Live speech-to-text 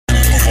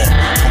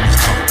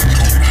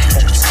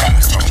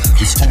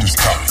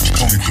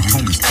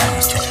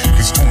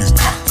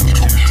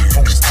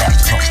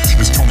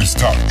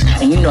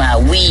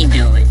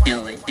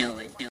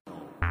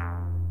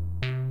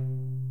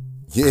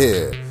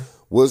Yeah,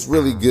 what's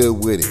really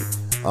good with it?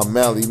 I'm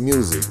Mally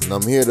Music, and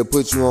I'm here to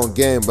put you on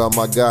game by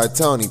my guy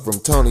Tony from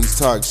Tony's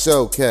Talk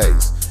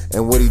Showcase,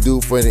 and what he do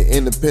for the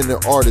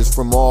independent artists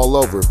from all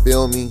over,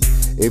 feel me?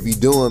 If you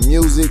doing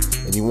music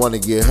and you want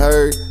to get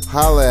heard,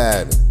 holla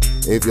at him.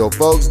 If your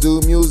folks do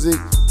music,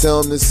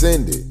 tell them to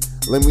send it.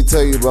 Let me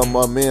tell you about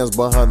my mans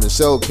behind the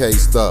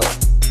showcase stuff.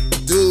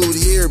 Dude,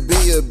 here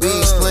be a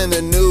beast, playing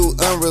the new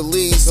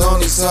unreleased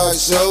Tony's Talk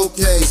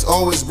Showcase,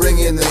 always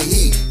bringing the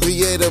heat.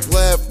 Create a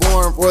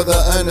platform for the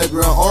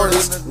underground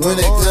artists. When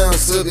it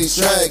comes to these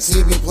tracks,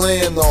 he be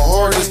playing the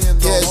hardest.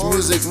 Catch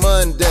music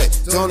Monday,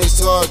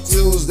 Tony's Talk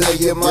Tuesday.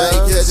 You might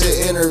catch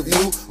an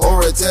interview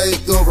or a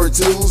takeover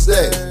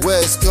Tuesday.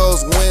 West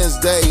Coast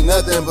Wednesday,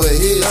 nothing but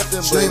hits.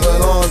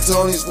 Streaming on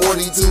Tony's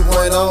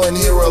 42.0 and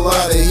hear a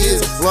lot of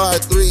hits.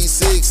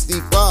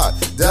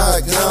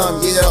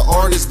 Fly365.com, yeah,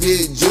 artists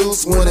get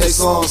juice when they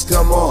songs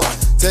come on.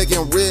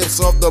 Taking rips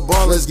off the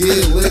bar, let's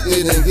get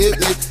liquid and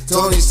gifted.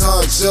 Tony's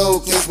Talk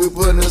Showcase, we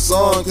putting this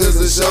on cause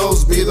the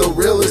shows be the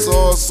realest.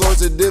 All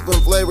sorts of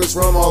different flavors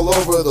from all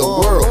over the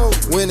world.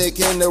 When it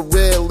came to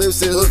red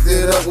lips, it hooked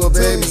it up with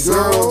baby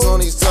girl.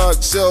 Tony's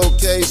Talk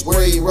Showcase,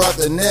 where he rock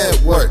the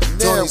network.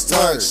 Tony's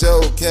Talk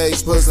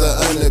Showcase puts the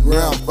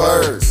underground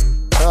first.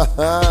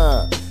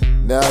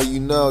 Now you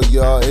know,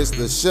 y'all, it's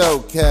the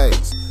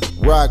showcase.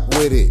 Rock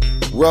with it,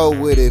 roll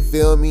with it,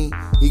 feel me?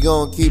 He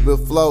gon' keep it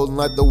floating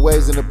like the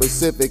waves in the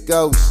Pacific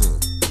Ocean.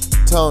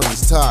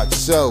 Tony's Talk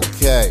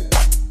Showcase.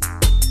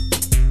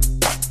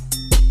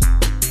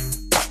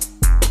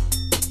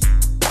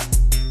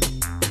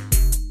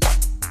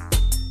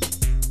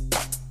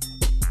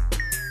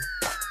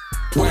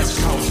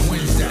 West Coast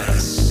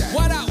Wednesdays.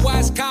 What up,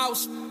 West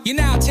Coast? You're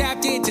now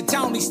tapped into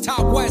Tony's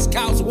Talk West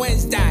Coast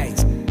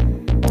Wednesdays.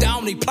 The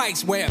only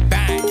place where it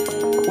bang.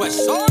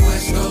 West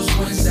Coast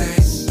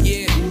Wednesdays.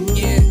 Yeah.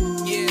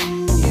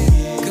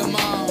 Come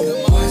on.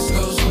 West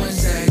Coast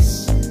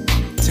Wednesdays.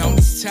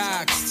 Tony's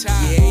Talks.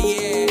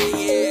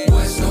 Yeah.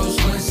 West Coast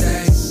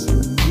Wednesdays.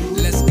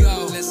 Let's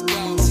go.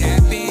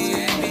 Tap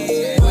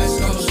in. West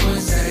Coast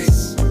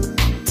Wednesdays.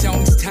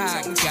 Tony's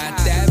Talk. Got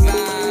that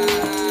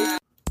vibe.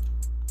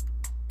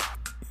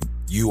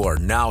 You are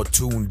now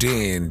tuned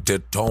in to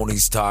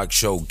Tony's Talk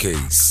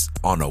Showcase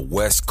on a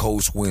West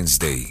Coast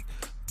Wednesday.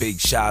 Big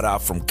shout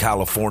out from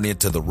California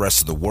to the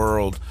rest of the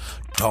world.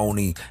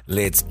 Tony,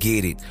 let's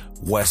get it.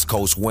 West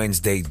Coast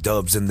Wednesday,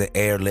 dubs in the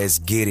air, let's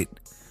get it.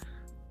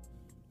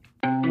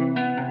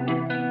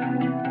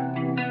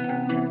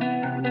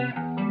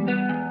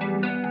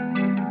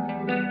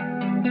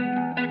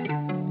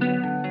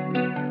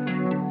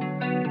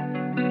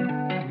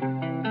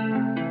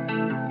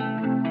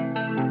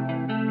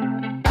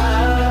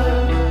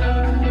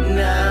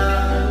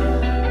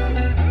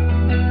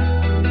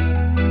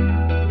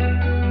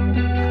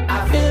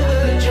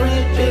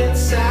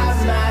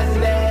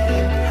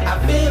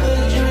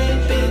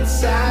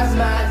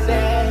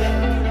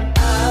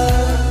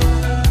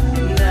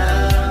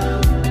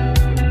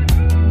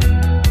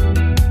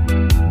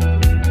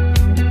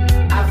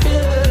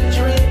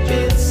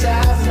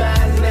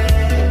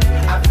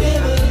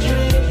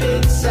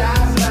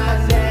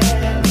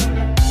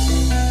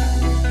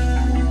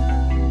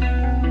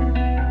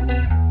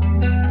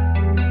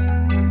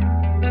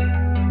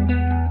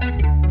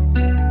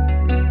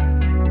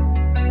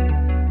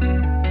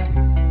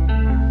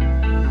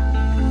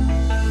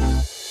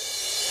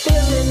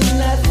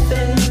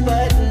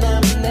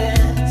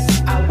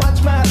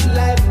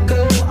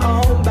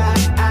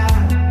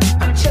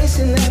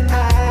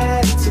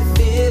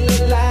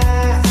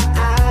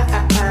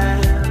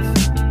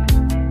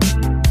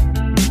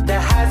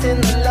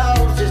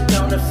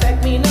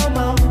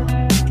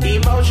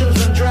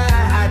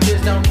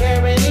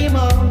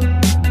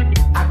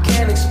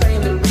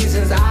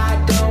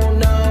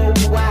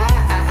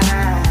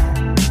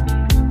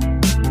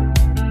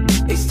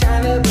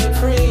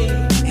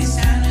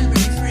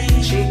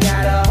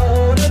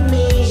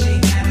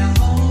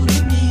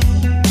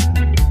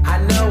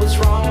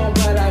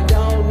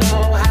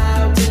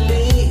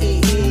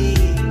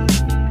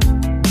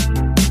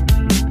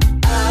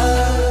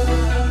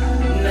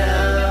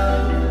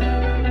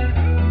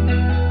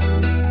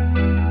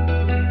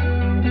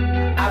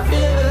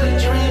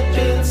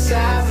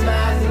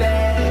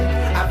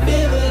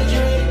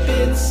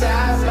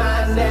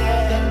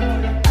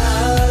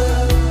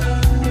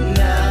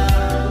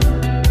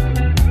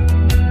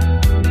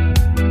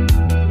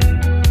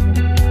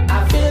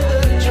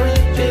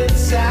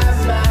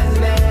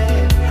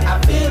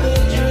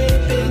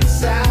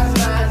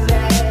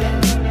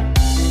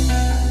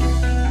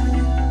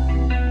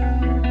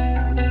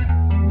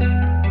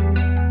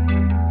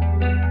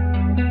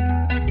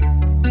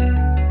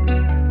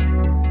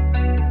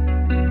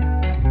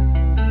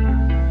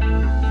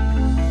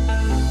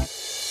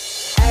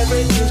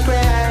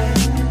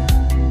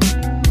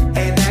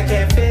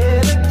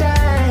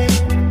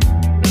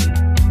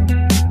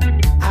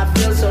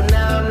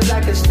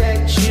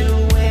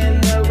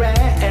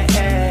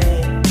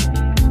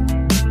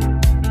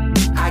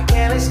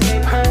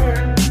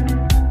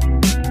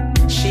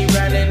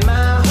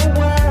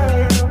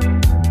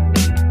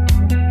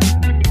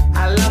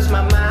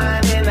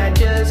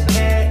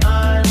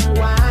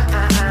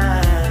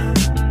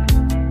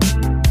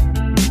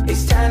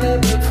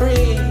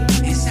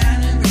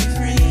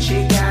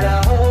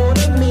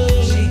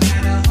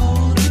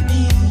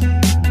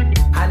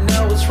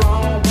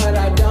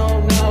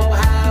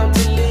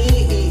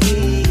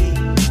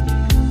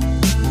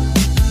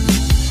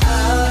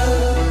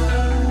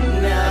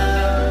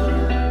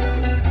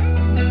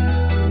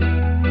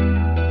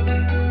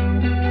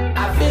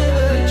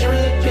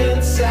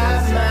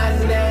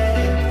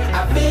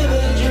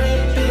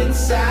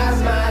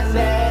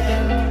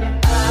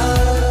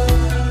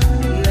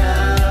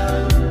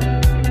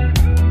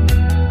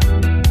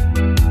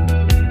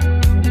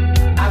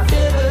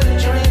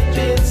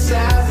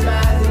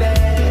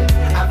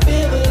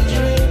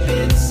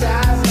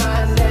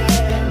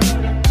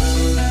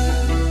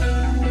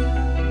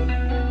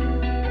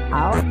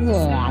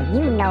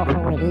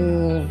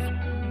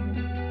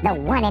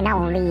 one and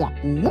only.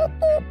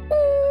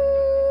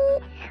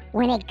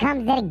 When it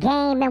comes to the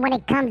game and when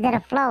it comes to the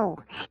flow,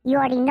 you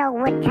already know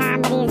what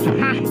time it is.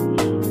 Ha!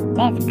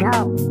 Let's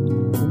go.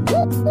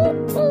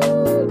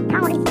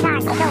 Tony's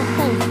Talk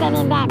Showcase,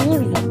 sending that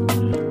music.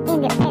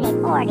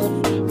 Independent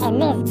artists, and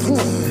let's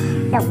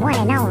get the one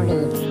and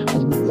only.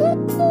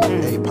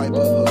 Hey, pipe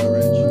up,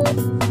 Rich.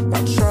 I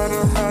try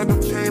to hide the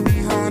pain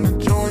behind the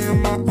joy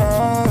in my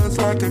eyes.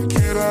 Like a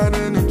kid out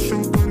in the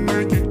truth, but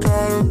make it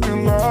caught up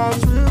in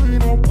lies. Really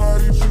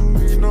nobody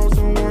truly knows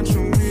the one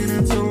you need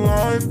into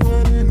life.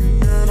 But in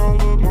the end,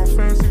 all of my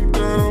fans think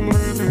that I'm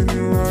living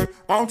it right.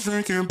 I'm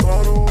drinking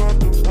bottle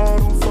after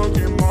bottle,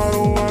 fucking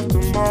model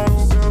after model.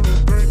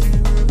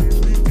 Celebrating every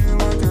weekend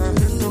like I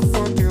hit the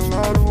fucking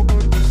lotto.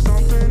 But there's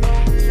something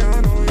only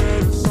I know, yeah,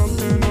 there's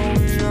something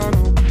only I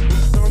know.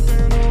 There's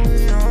something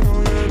only I know,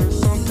 yeah, there's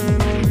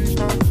something only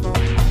I know.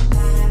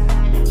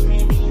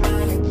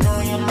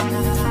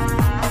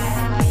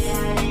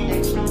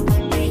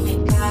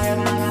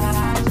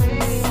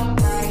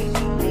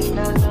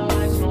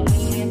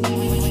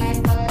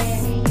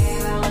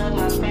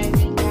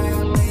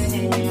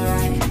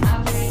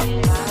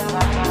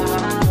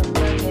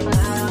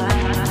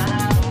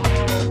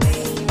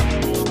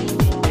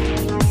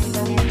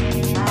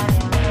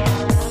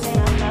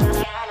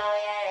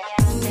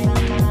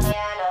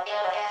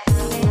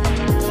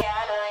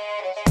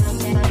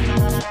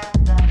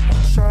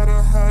 Try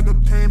to hide the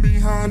pain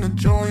behind the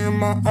joy in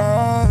my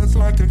eyes.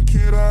 Like a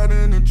kid out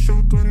in the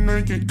truth when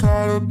they get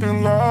caught up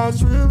in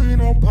lies. Really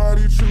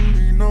nobody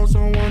truly knows the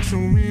one you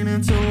mean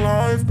into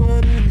life.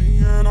 But in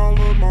the end, all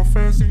of my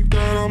fans think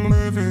that I'm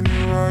living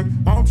it right.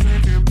 I'm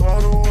drinking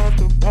bottle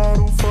after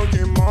bottle,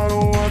 fucking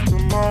model after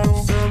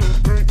model.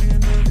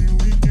 Celebrating every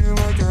weekend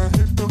like I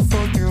hit the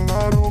fucking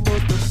lotto.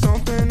 But there's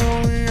something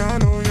only I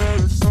know, yeah,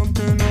 there's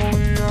something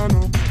only I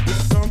know.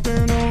 There's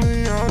something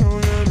only I know,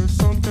 yeah, there's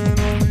something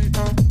only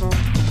I know.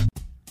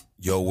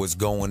 Yo, what's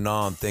going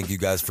on? Thank you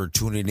guys for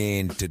tuning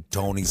in to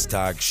Tony's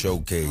Talk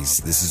Showcase.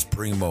 This is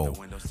Primo.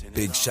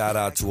 Big shout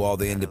out to all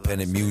the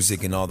independent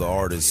music and all the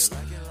artists.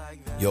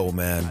 Yo,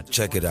 man,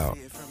 check it out.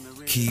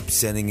 Keep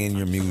sending in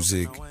your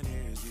music.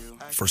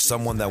 For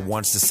someone that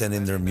wants to send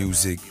in their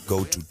music,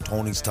 go to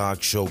Tony's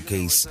Talk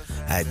Showcase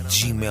at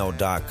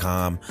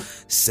gmail.com.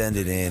 Send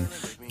it in.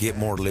 Get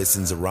more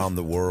listens around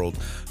the world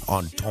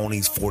on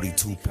Tony's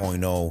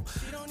 42.0.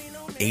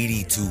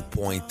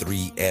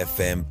 82.3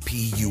 FM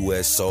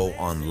PUSO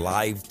on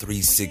Live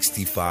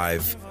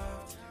 365.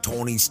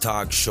 Tony's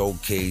Talk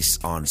Showcase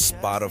on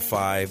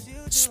Spotify,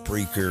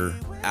 Spreaker,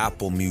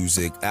 Apple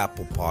Music,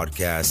 Apple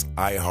Podcasts,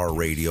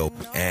 iHeartRadio,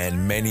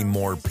 and many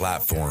more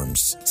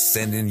platforms.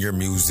 Send in your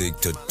music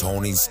to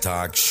Tony's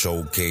Talk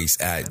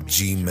Showcase at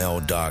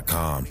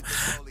gmail.com.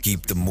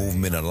 Keep the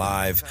movement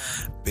alive.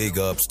 Big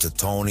ups to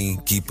Tony.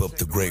 Keep up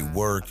the great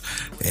work.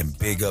 And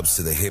big ups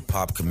to the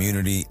hip-hop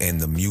community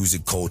and the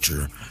music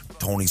culture.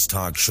 Tony's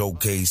Talk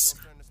Showcase.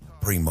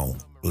 Primo.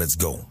 Let's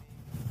go.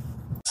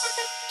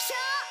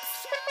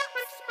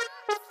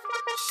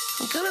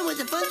 Coming with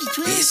the funky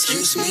twist.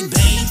 Excuse me,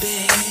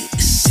 baby.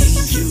 See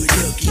you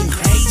looking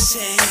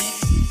crazy.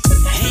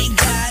 Ain't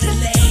got a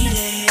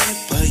lady,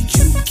 but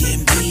you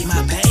can be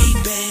my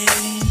baby.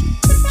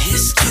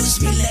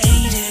 Excuse me,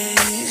 lady.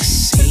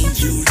 See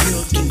you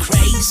looking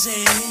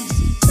crazy.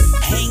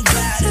 Ain't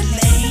got a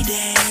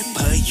lady,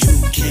 but you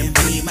can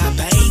be my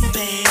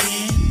baby.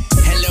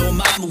 Hello,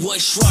 mama,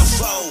 what's your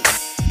fault?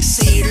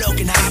 See you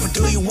looking hot, but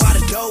do you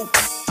wanna go?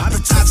 I'm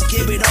the type to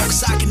give it on,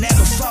 cause I can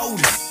never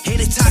fold. Ain't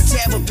the type to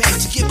ever beg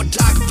to get my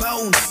dog a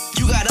bone.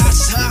 You got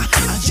options, huh?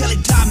 I'm jelly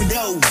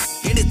domino.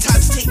 Ain't the type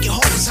to take you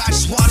home, cause I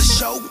just wanna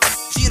show.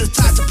 You the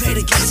type to play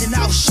the games and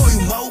I'll show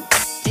you more.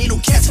 Ain't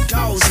no cats or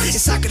dogs,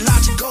 it's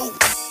psychological.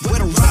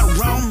 Whether right or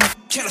wrong,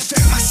 can't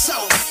affect my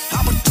soul.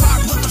 I'm a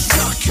dog,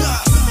 motherfucker.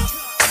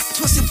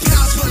 Twisted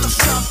pounds,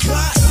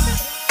 motherfucker.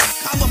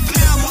 I'm a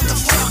pound,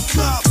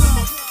 motherfucker.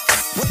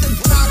 With the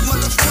dog,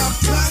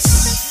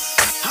 motherfuckers.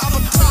 I'm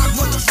a dog,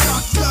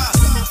 motherfucker.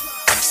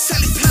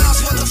 70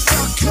 pounds,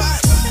 motherfucker.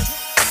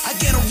 I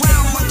get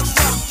around,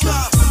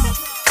 motherfucker.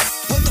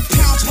 With the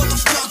pounds,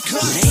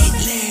 motherfucker.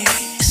 Lately,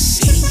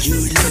 see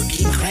you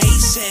looking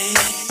crazy.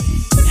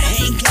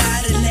 Ain't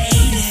got a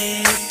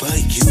lady,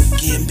 but you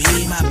can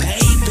be my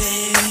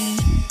baby.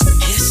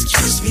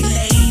 Excuse me,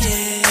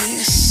 lady.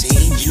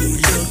 See you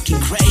looking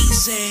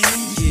crazy.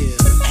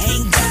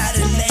 Ain't got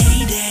a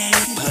lady,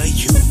 but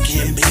you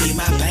can be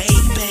my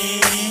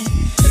baby.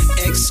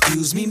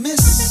 Excuse me,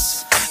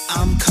 miss.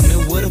 I'm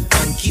coming with a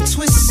funky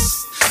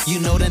twist. You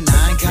know that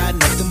I ain't got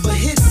nothing but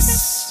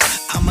hits.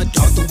 I'm a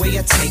dog the way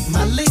I take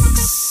my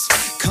licks.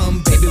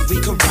 Come, baby, we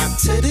can rock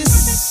to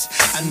this.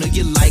 I know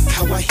you like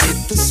how I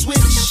hit the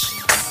switch.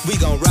 We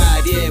gon'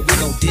 ride, yeah, we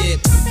gon' dip.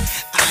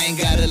 I ain't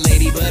got a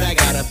lady, but I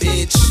got a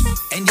bitch.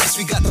 And yes,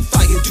 we got the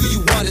fire, do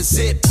you wanna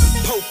zip?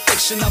 Pulp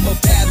Fiction, I'm a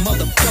bad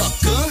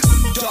motherfucker.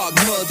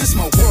 Dogma, this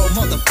my world,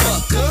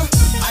 motherfucker.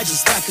 I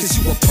just laugh cause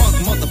you a punk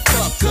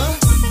motherfucker.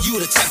 You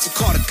the type to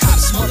call the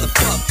cops,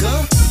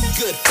 motherfucker.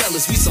 Good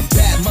fellas, we some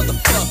bad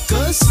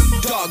motherfuckers.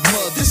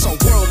 Dogma, this our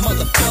world,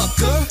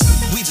 motherfucker.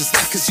 We just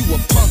laugh cause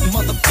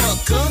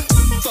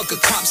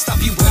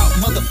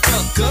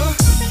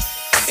motherfucker.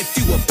 If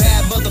you a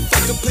bad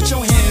motherfucker, put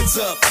your hands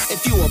up.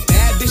 If you a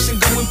bad bitch, then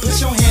go and put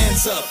your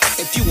hands up.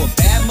 If you a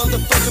bad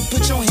motherfucker,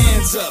 put your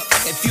hands up.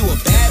 If you a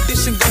bad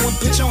bitch, then go and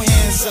put your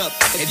hands up.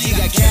 If you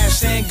got cash,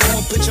 then go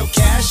and put your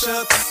cash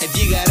up. If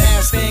you got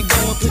ass, then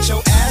go and put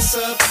your ass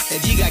up.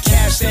 If you got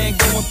cash, then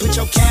go and put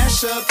your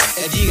cash up.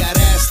 If you got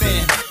ass,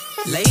 then.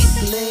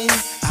 Lately,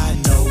 I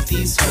know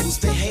these hoes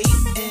been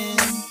hating.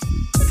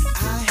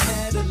 I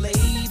had a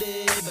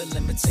lady, but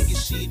let me tell you,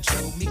 she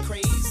drove me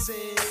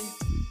crazy.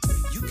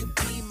 You can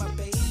be my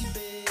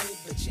baby,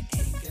 but you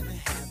ain't gonna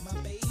have my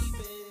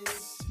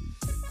babies.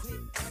 Quit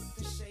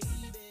acting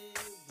shady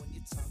when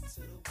you talk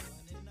to the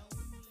one and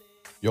only.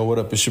 Yo, what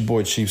up? It's your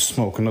boy Chief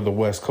Smoke. Another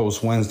West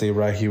Coast Wednesday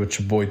right here with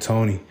your boy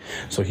Tony.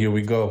 So here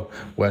we go.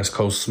 West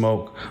Coast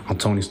Smoke on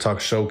Tony's Talk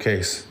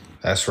Showcase.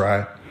 That's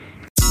right.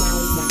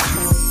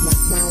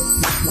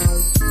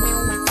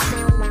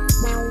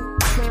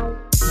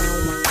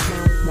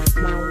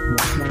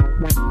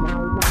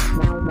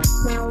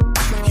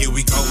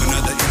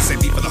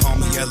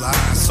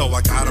 So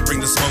I gotta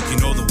bring the smoke, you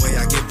know the way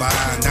I get by.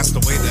 And that's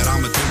the way that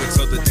I'ma do it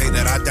till the day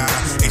that I die.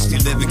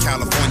 HD live in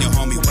California,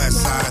 homie,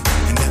 west side.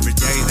 And every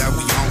day that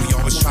we on, we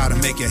always try to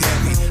make it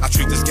heavy. I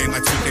treat this game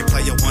like 2K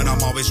player when I'm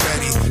always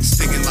ready.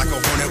 Stinging like a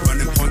hornet,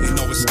 running point, you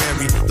know it's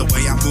scary. The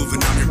way I'm moving,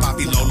 I'm your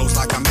Bobby Lolo's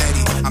like I'm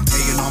Eddie. I'm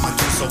paying all my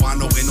dues, so I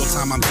know in no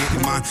time I'm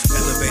getting mine.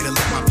 Elevated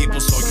like my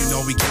people, so you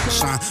know we get to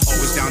shine.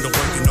 Always down to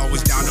work and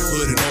always down to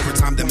put in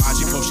overtime. Them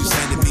IG posts she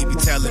sending me be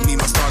telling me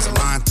my stars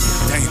align.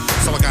 Damn,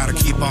 so I gotta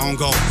keep on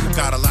going.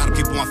 Got a lot of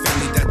people in my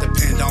family that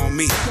depend on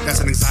me.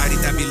 That's an anxiety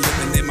that be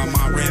living in my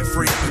mind rent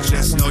free. But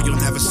just know you'll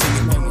never see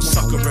me pull no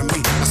sucker in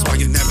me. That's why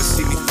you never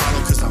see me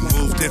follow, cause I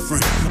move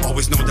different.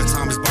 Always know that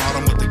time is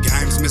bottom, what the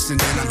game's missing.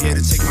 And I'm here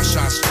to take my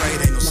shot straight.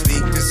 Ain't no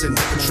sneak dissing,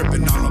 never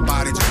tripping on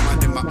nobody. Just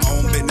minding my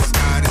own business.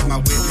 God is my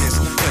witness.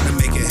 Gonna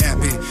make it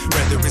happen.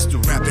 Whether it's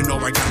through rapping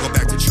or I gotta go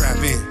back to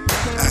trapping.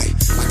 Ay,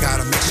 I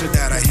gotta make sure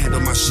that I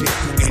handle my shit.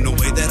 Ain't no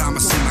way that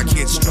I'ma see my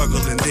kids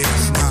struggle in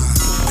this. Nah,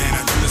 man,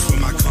 I do this for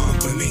my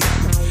company.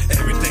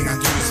 Everything I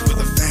do is for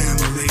the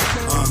family,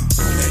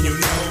 and you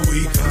know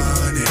we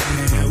got it.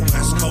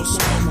 West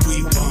Coast Smoke,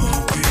 we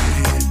bumpin'.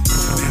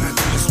 Man, I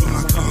do this for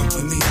my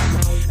company.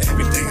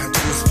 Everything I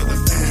do is for the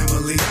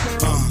family,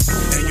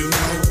 and you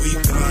know we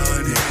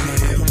got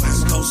it.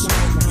 West Coast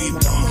Smoke, we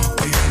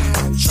bumpin'.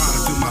 Trying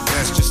to do my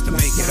best just to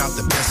make it out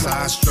the best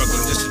side.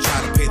 Struggling just to try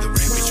to pay the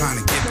rent, we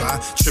trying to get by.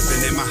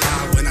 Tripping in my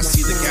high when I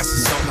see the gas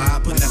is so high,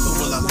 but never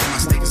will I let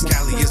my stake as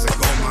Cali is a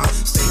gold mine.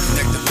 Stay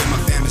connected with my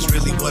fam is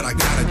really what I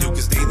gotta do,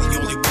 cause they the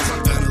only ones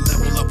I'm gonna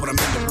level up when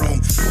I'm in the room.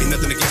 Ain't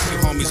nothing against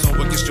your homies or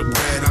against your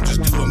bread. I'm just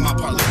doing my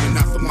part, living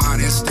out for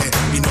mine instead.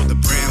 You know the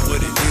brand,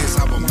 what it is,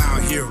 how I'm out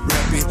here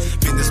repping.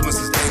 Been this much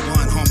since day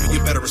one, homie, you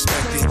better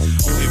respect it.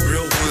 Only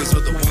real ones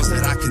are the ones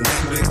that I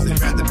connect with. They'd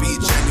rather be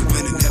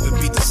genuine and never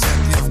be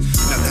deceptive.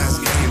 Now that's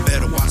getting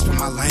better, watch for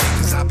my lane,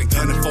 cause I've been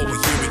gunning for a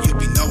year and you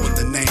be knowing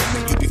the name.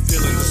 And you be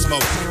feeling the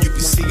smoke, you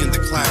be seeing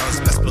the clouds.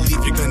 Best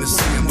believe you're gonna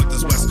see them with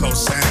this West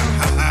Coast sound.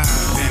 Ha-ha,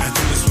 man, I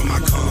do this for my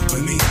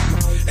company.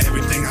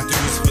 Everything I do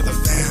is for the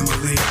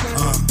family,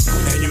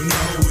 and you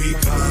know we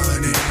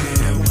got it.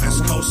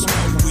 West Coast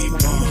Smoke, we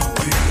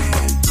bumpin'.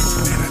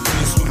 Man, I do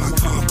this for my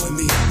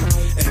company.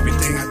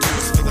 Everything I do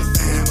is for the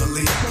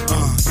family,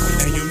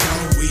 and you know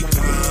we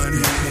got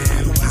it.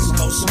 West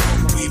Coast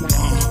Smoke, we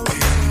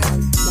bumpin'.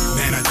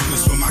 Man, I do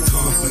this for my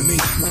company.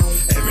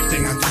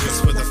 Everything I do is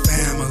for the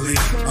family,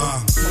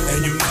 and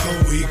you know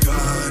we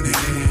got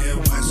it.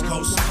 West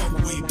Coast Smoke,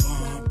 we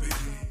bumpin'.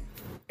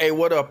 Hey,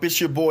 what up?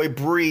 It's your boy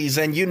Breeze,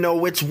 and you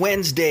know it's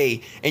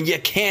Wednesday, and you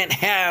can't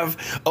have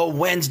a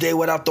Wednesday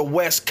without the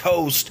West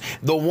Coast,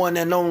 the one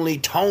and only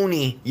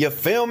Tony. You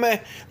feel me?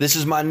 This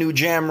is my new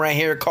jam right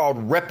here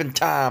called Reppin'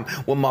 Time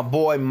with my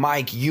boy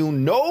Mike. You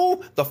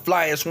know, the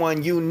flyest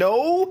one you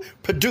know,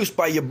 produced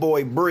by your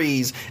boy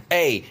Breeze.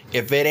 Hey,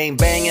 if it ain't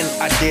banging,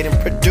 I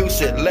didn't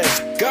produce it. Let's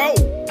go!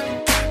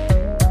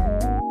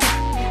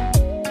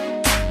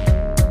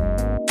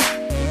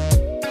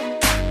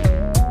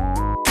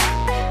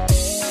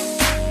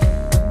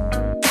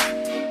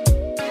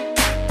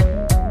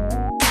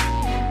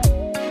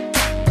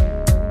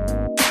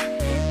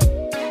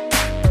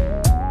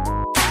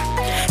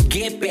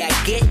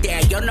 Get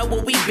there, y'all know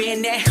where we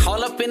been at.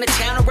 All up in the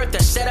town, I rip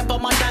the setup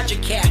on my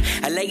Dodger cat.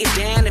 I lay it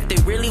down if they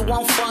really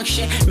won't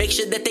function. Make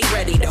sure that they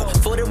ready though.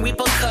 For the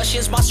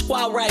repercussions, my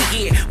squad right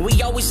here.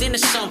 We always into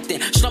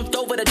something. Slumped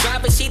over the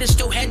driver's seat and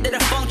still head to the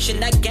function.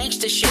 That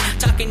gangster shit,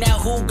 talking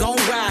out who gon'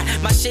 ride.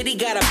 My city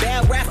got a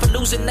bad rap for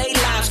losing they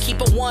lives.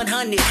 Keep it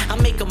 100,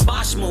 I'm making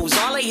boss moves.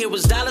 All I hear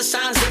is dollar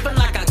signs, living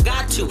like I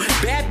got to.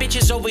 Bad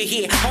bitches over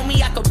here,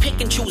 homie, I could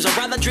pick and choose. I'd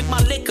rather drink my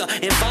liquor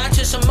and vibe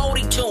to some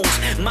Modi tunes.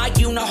 My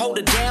unit hold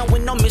it down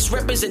with no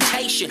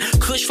misrepresentation.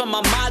 Kush for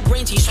my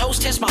migraines, these hoes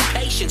test my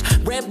patience.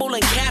 Red Bull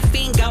and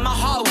caffeine got my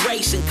heart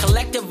racing.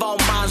 Collective on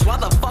minds, why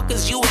the fuck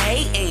is you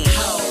hating?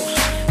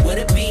 Ho, what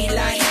it be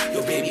like?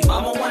 Your baby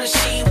mama wanna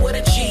see what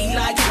a G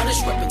like. When it's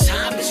reppin'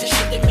 time, it's the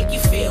shit that make you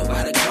feel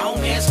right. A grown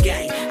man's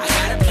game, I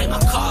gotta play my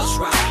cards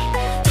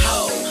right.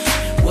 Ho,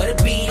 what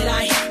it be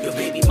like? Your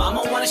baby mama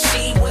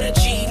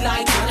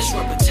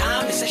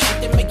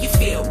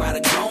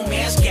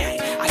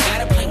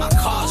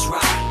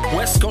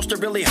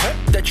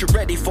that you're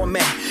ready for me.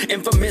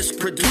 Infamous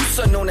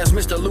producer known as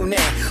Mr.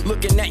 Lunan.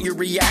 Looking at your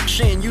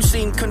reaction, you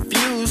seem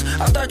confused.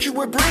 I thought you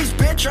were Breeze,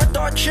 bitch, I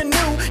thought you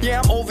knew.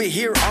 Yeah, I'm over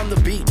here on the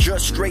beat,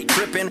 just straight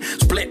tripping.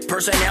 Split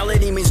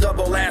personality means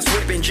double ass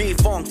whipping.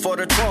 G-Funk for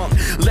the trunk,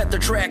 let the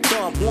track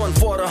thump. One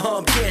for the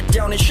hump, get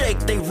down and shake,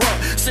 they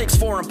rump.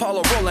 6'4"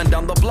 Impala rolling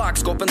down the block,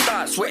 scoping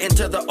thoughts. Sweating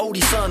to the OD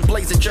sun,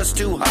 blazing just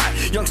too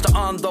hot. Youngster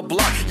on the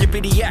block,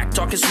 yippity-yak,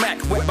 talking smack.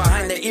 Wet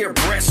behind the ear,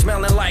 breath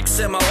smelling like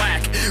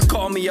Similac.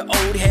 Call me an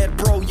old head,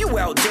 bro, you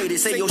outdated.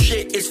 Say your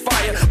shit is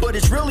fire, but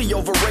it's really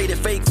overrated.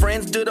 Fake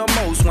friends do the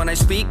most. When I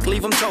speak,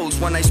 leave them toast.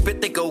 When I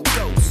spit, they go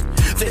ghost.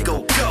 They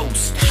go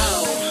ghost.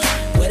 Oh,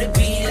 what it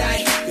be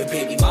like? Your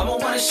baby mama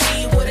wanna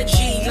see what a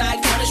G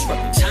like. Punish from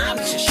the time,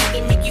 it's a shit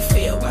that make you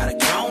feel by the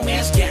grown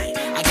man's game.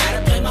 I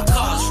gotta play my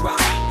cards right.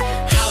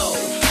 Oh,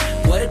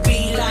 what it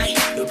be like?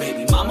 Your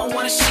baby mama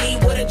wanna see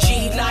what a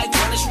G like.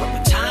 Punish from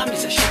the time,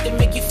 it's a shit that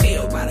make you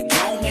feel by the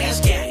grown man's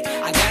game.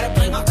 I gotta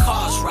play my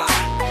cards right.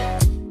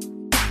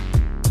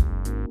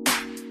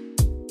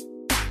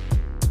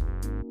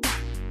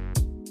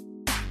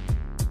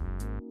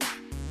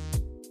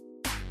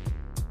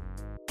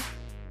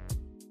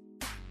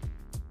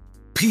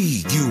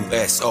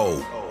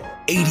 PUSO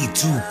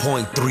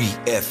 82.3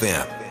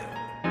 FM.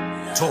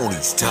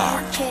 Tony's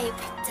Talk. Okay,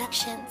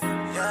 Productions.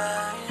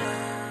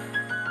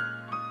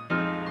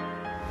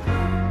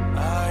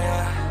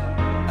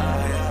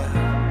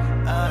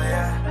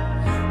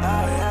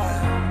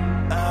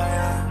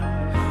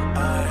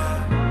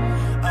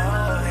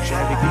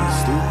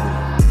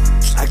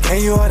 I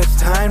gave you all this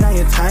time, now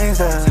your time's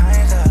up.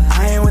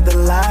 I ain't with the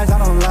lies, I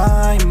don't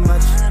lie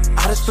much.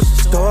 I just put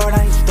the store,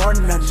 I ain't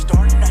starting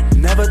nothing.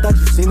 Never thought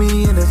you'd see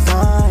me in the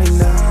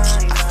sign.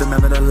 I still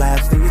remember the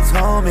last thing you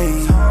told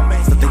me.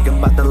 Still thinking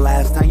about the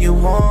last time you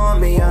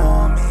want me.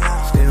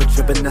 Still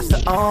tripping, that's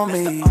the on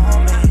me.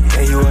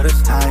 Gave you all this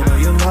time, oh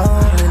you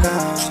lonely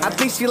now. I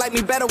think she liked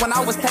me better when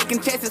I was taking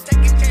chances.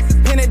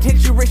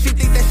 Penitentiary, she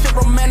think that shit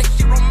romantic.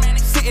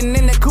 Sitting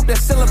in that coupe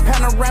that's still a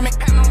panoramic.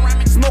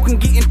 Smoking,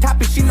 getting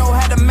toppy, she know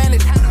how to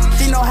manage.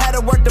 She know how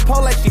to work the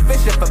pole like she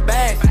fishing for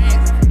bags.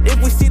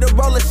 If we see the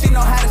roller, she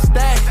know how to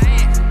stash.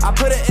 I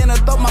put it in her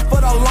throat, my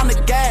foot all on the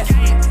gas.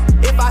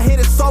 If I hit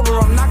it sober,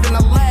 I'm not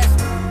gonna last.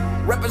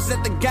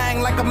 Represent the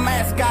gang like a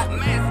mascot.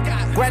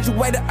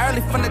 Graduated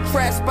early from the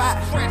trash spot.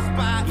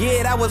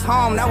 Yeah, that was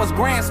home, that was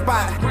grand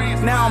spot.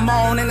 Now I'm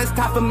on and it's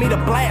time for me to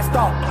blast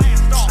off.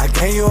 I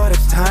gave you all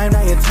this time,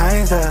 now your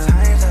time's up.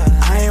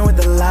 I ain't with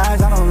the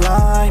lies, I don't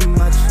lie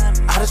much.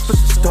 I just put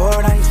the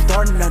store, I ain't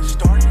starting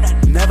nothing.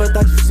 Never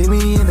thought you'd see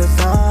me in the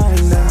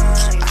sign.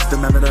 I still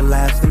remember the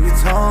last thing you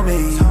told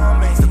me.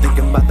 Still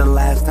thinking about the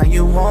last time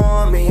you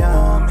want me.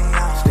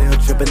 Still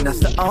tripping, that's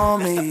the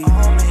on me.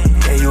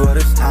 Gave you all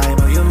this time,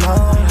 oh you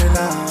lonely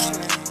now.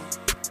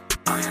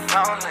 Oh you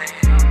lonely.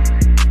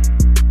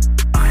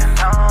 Oh you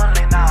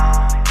lonely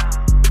now.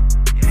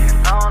 Yeah you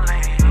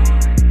lonely.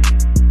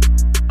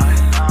 Oh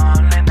you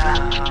lonely now.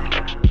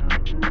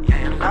 Yeah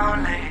you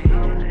lonely.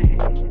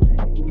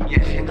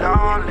 Yeah she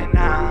lonely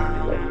now.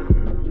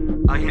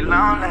 Oh you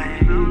lonely.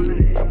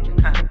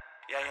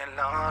 Yeah you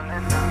lonely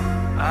now.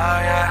 Oh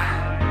yeah.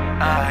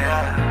 Oh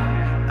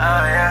yeah.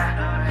 Oh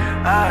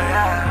yeah. Oh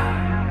yeah.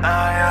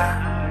 Oh yeah.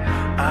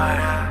 Oh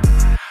yeah.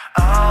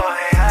 Oh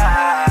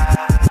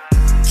yeah.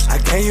 I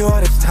gave you all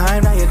this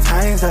time, now your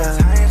time's up.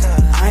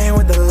 I ain't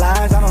with the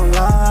lies, I don't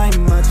lie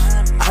much.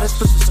 I just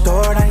put the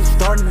store, I ain't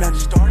starting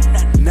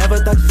nothing. Never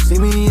thought you'd see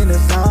me in the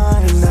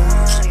sign.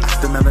 I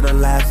still remember the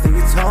last thing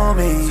you told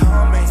me.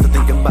 Still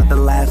thinking about the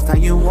last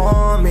time you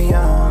want me.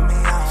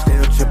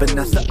 Still tripping,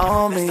 that's the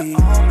on me.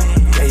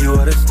 Gave you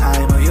all this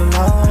time, oh you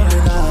lonely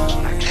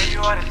now. I gave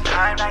you all this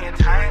time, now your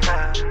time's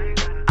up.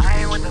 I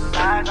ain't with the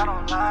lies, I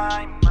don't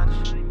lie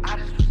much.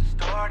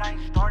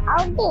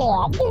 Oh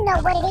yeah, you know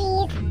what it is.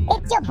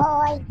 It's your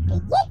boy,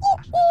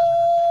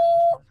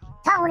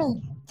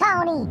 Tony.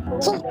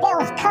 Keep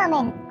those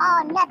coming.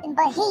 All nothing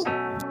but heat.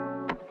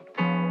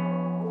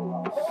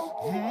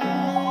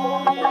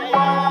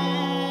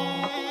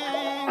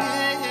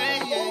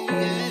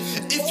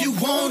 If you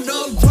wanna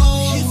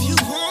roll,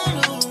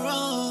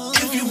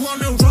 if you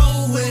wanna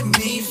roll with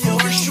me for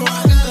sure, I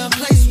got a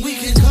place we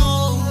can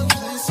go.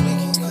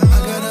 I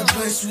got a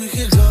place we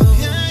can go.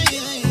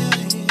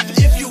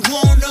 If you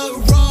wanna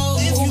roll,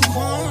 if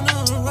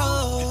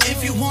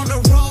you wanna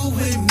roll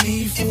with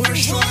me for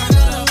sure, I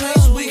got a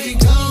place we can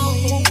go.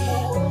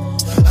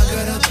 I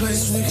got a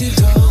place we can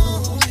go.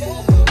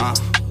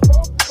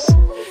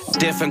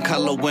 Different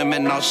color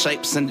women, all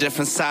shapes and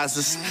different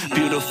sizes.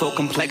 Beautiful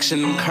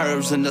complexion and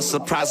curves and the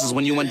surprises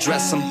when you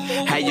undress them.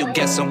 How you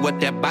guessing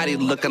what that body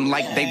looking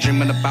like? They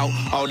dreaming about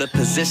all the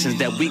positions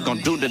that we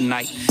gon' do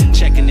tonight.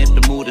 Checking if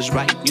the mood is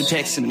right. You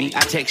texting me, I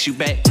text you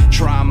back.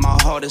 Trying my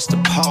hardest to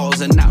pause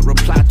and not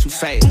reply too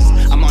fast.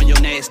 I'm on your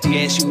nasty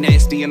ass, you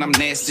nasty and I'm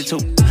nasty too.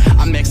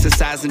 I'm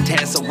exercising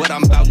tasks of what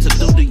I'm about to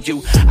do to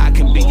you. I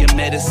can be your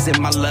medicine,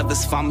 my love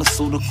is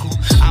pharmaceutical.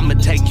 I'ma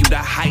take you to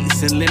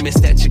heights and limits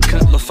that you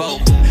couldn't before.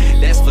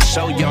 That's for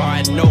show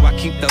yard. I know I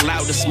keep the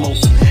loudest smoke.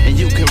 And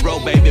you can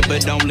roll, baby,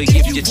 but only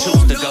if you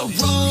choose to go.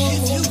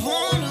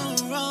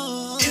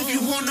 If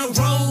you wanna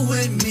roll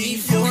with me,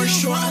 for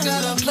sure, I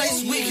got a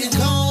place we can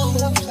go.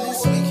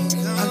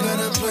 I got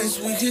a place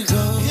we can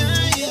go.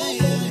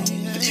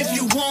 If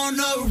you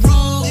wanna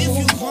roll, if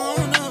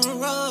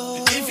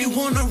you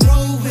wanna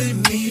roll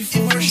with me,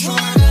 for sure,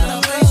 I got a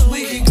place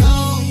we can go.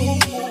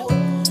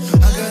 I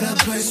got a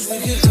place we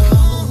can go.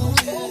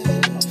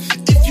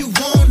 If you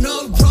wanna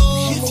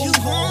roll,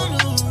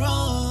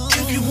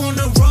 if you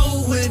wanna roll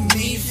with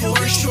me, for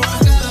sure, I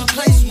got a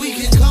place we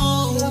can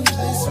go.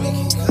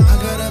 I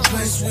got a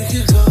place we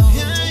can go.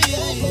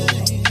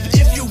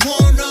 If you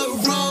wanna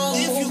roll,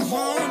 if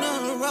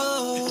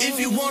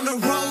you wanna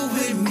roll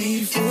with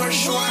me, for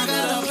sure, I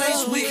got a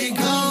place we can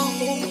go.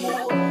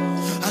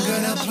 I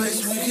got a place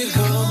we can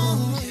go.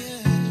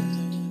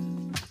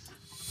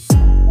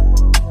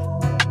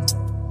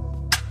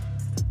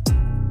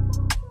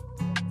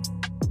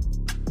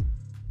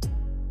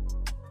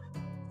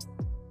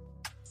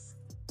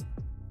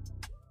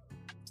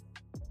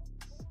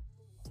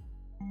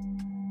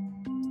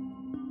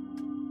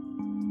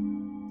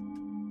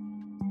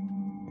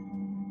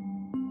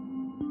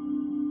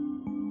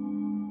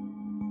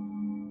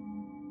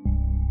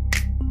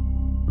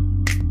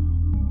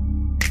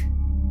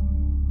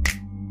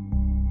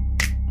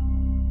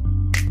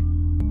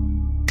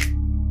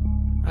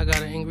 I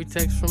got an angry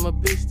text from a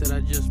bitch that I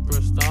just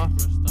brushed off.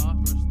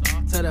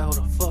 Tell that hoe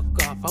to fuck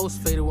off. I was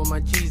faded with my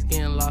G's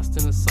getting lost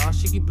in the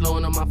sauce. She keep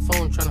blowing up my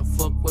phone trying to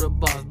fuck with a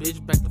boss. Bitch,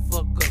 back the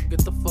fuck up,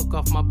 get the fuck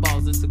off my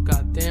balls. It's a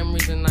goddamn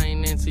reason I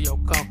ain't answer your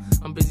call.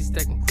 I'm busy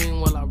stacking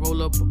cream while I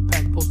roll up a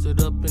pack.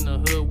 Posted up in the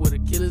hood where the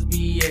killers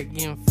be at,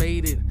 getting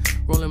faded.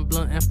 Rolling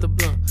blunt after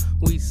blunt.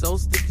 Weed so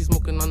sticky,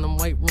 smoking on them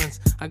white runs.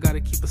 I gotta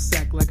keep a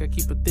sack like I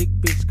keep a thick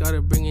bitch.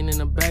 Gotta bring it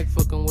in a bag,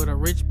 fucking with a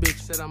rich bitch.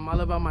 Said I'm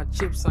all about my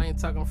chips, I ain't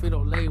talking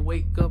Frito-Lay.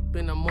 Wake up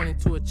in the morning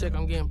to a check,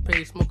 I'm getting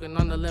paid. Smoking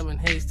on the lemon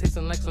haze,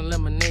 tasting like some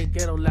lemonade.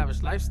 Ghetto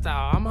lavish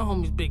lifestyle, all my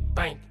homies big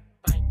bank.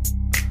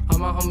 All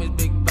my homies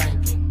big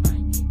banking.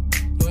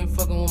 You ain't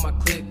fucking with my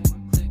clique.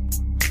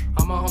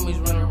 All my homies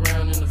run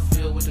around in the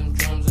field with them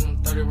drums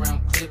and them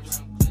 30-round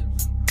clips.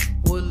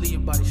 Would leave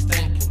your body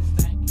stankin'.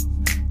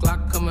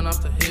 Glock coming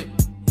off the hip.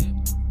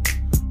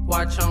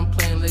 Watch I'm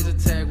playing laser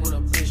tag with a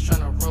bitch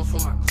tryna run for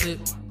my clip.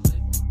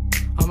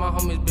 All my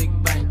homies big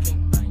banking.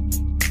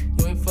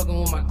 You ain't fucking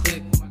with my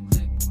clique.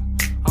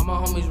 All my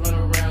homies run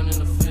around in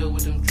the field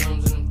with them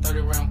drums and them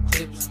 30-round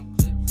clips.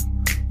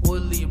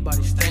 Would leave your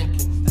body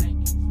stankin'.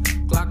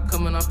 Glock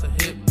coming off the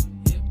hip.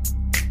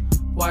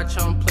 Watch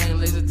I'm playing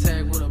laser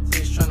tag with a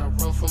bitch tryna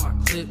run for my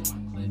clip.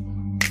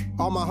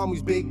 All my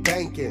homies big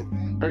banking.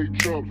 Hey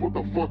Chubbs, what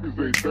the fuck is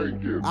they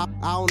thinking? I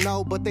don't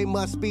know, but they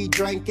must be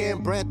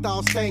drinking. Breath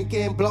all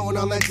stinking, blowing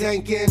on that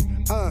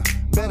jankin'.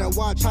 Better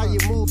watch how you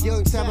move,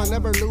 young Sam, I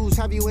never lose.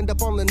 Have you end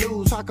up on the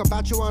news? Talk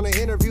about you on an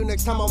interview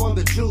next time I'm on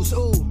the juice.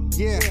 Ooh,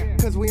 yeah,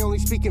 cause we only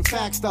speaking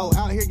facts though.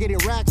 Out here getting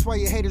racks while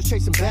your haters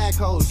chasing bag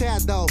hoes.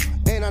 Sad though,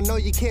 and I know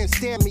you can't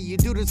stand me. You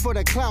do this for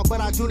the clout, but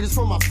I do this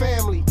for my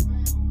family.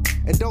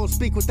 And don't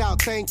speak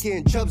without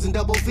thinking. Chubbs and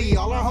Double V,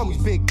 all our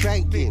homies big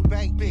banking.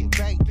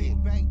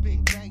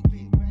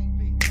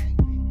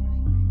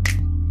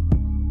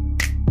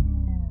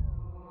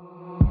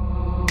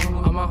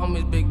 All my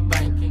homies big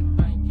banking.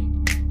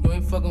 You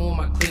ain't fucking with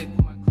my clique.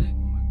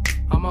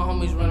 All my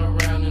homies run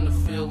around in the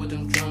field with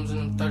them drums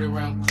and them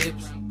 30-round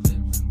clips.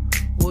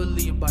 Would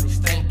leave your body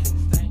stankin'.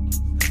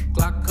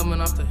 Glock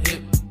coming off the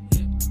hip.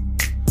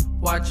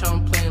 Watch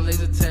I'm playing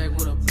laser tag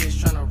with a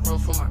bitch tryna run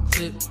for my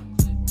clip.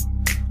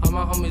 All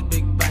my homies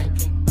big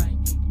banking.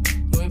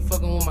 You ain't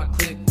fucking with my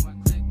clique.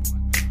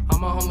 All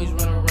my homies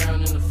run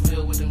around in the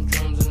field with them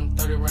drums and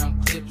them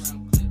 30-round clips.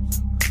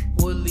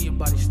 Would leave your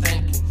body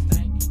stankin'.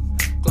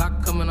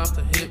 Glock coming off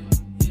the hip.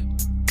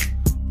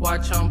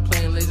 Watch I'm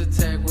playing laser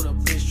tag with a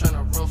bitch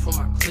tryna run for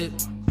my clip.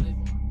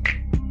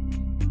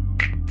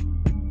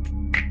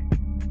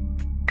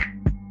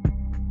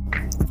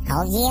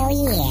 Oh yeah,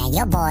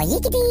 your boy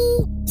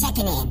Yickety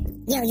checking in.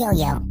 Yo,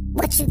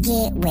 what you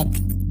get with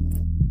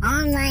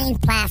online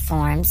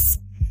platforms,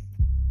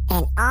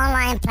 an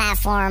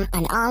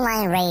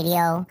online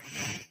radio,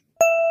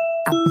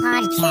 a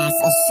podcast,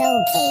 a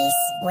showcase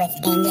with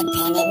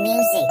independent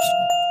music.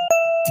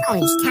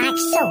 Tony's Talk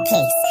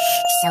Showcase.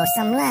 Show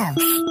some love.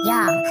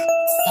 Y'all,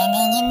 send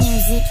in your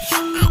music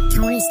at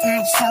Tony's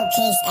Talk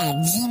Showcase at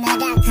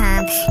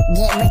gmail.com.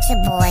 Get with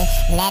your boy.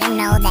 Let him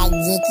know that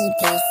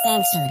Yickety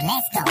sent you.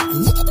 Let's go.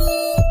 Yickety!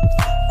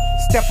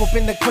 Step up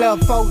in the club,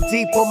 4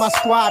 deep with my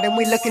squad, and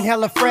we looking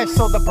hella fresh,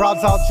 so the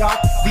broads all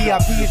jock.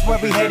 VIP is where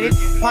we headed.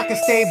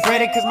 Pockets stay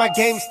breaded, cause my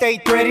game stay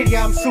threaded.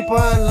 Yeah, I'm super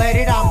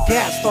unleaded. I'm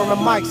gassed on the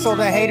mic, so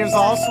the haters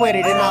all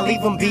sweated, and I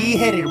leave them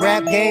beheaded.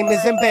 Rap game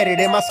is embedded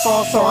in my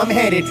skull, so I'm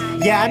headed.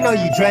 Yeah, I know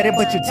you dread it,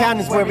 but your town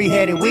is where we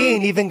headed. We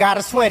ain't even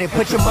gotta sweat it.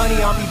 Put your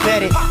money on me,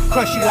 bet it.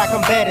 Crush you like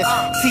I'm Bettis.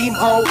 Team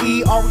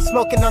OE, always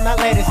smoking on that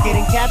lettuce.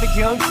 Getting cabbage,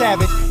 young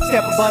savage.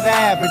 Step above the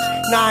average.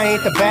 Nah, I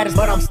ain't the baddest,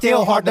 but I'm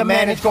still hard to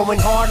manage. Going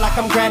hard like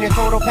like I'm granite.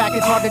 Total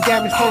package, hard to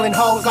damage, pulling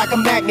holes like a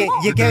magnet.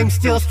 Your game's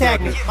still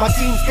stagnant. My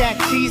team stack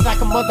cheese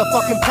like a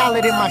motherfucking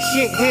pallet, and my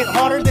shit hit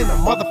harder than a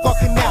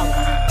motherfucking mallet.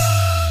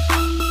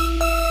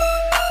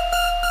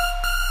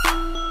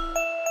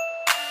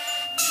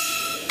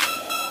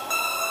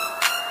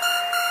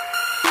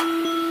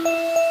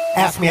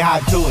 Ask me how I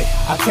do it,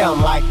 I tell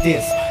them like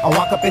this. I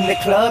walk up in the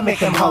club, make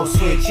them hoes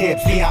switch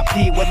hips.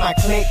 VIP with my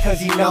clique,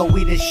 cause you know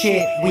we the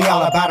shit. We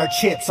all about our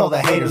chips, so the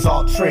haters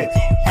all trip.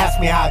 Ask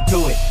me how I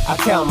do it, I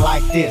tell them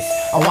like this.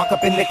 I walk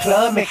up in the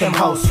club, make them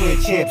hoes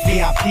switch hips.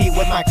 VIP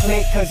with my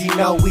clique, cause you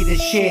know we the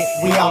shit.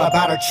 We all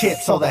about our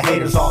chips, so the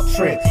haters all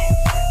trip.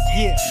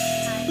 Yeah.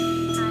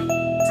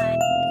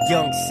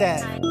 Young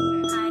Sad.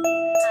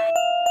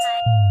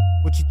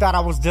 What you thought I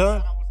was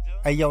done?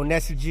 Hey yo,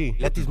 Nessie G,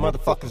 let these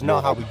motherfuckers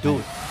know how we do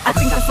it. I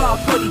think I saw a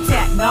putty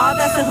tat. Nah,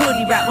 that's a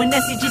hoodie rap. When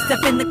Nessie G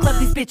step in the club,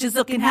 these bitches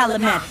looking hella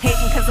mad.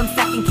 Hating cause I'm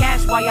stacking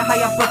cash while you're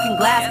high off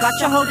broken glass. Got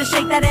your hoe to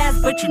shake that ass,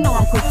 but you know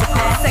I'm quick to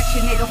pass.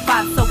 Section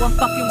 805, so I'm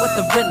fucking with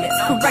the realest.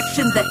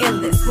 Correction, the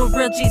illest. We're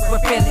real G's, we're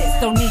fearless.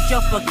 Don't need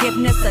your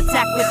forgiveness.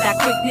 Attack with that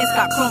quickness.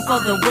 Got chrome for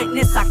the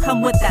witness. I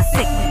come with that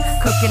sickness.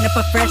 Cooking up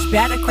a fresh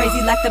batter,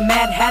 crazy like the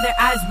Mad Hatter.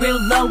 Eyes real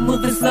low,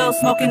 moving slow,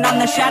 smoking on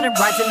the shatter.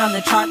 Rising on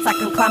the charts like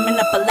I'm climbing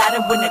up a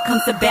ladder. When it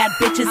comes to bad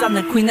bitches, I'm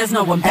the queen, there's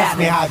no one better. Ask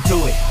me how I do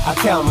it, I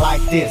tell them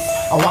like this.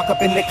 I walk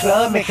up in the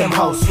club, make them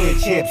hoes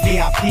switch hips.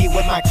 VIP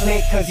with my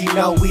clique, cause you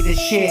know we the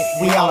shit.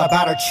 We all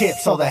about our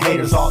chips, so the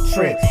haters all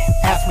trip.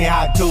 Ask me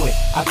how I do it,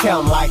 I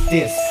tell them like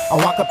this. I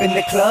walk up in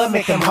the club,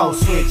 make them hoes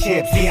switch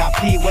hips.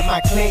 VIP with my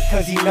clique,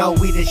 cause you know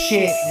we the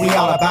shit. We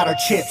all about our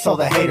chips, so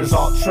the haters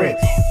all trip.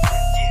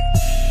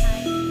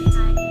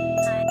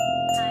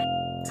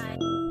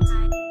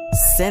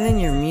 Send in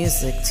your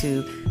music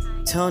to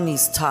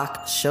Tony's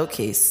Talk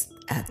Showcase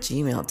at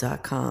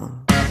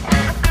gmail.com.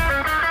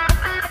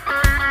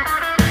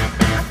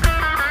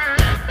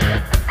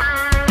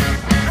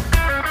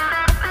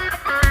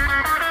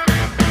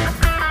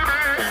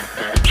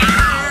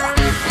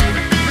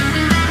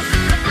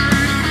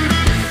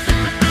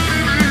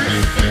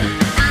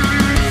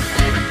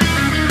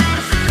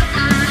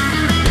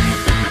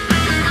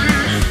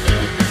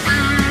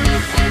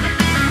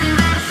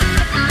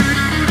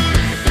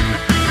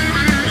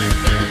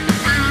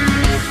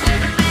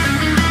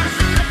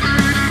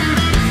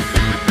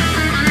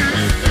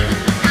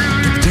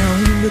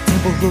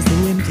 Close to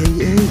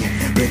MKA,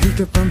 ready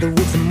to from the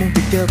woods and move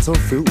to get so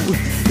through.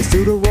 It's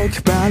still the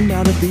rock band,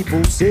 now the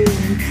people say,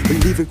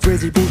 believe it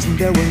crazy boots and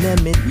there will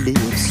limit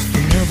leaves.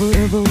 You never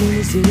ever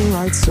really see it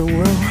right so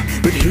well,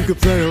 but he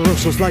could play a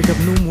rush just like a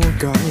normal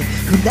guy.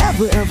 Who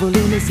never ever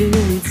really see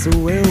it so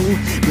well,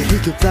 but he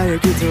could play a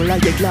guitar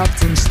like a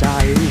Clapton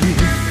style.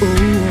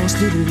 Oh, I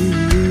see the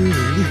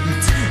leads.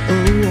 Oh,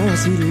 I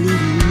see the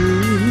leads.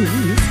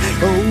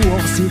 Oh,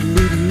 I see the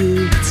leads.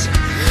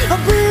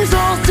 Please,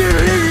 I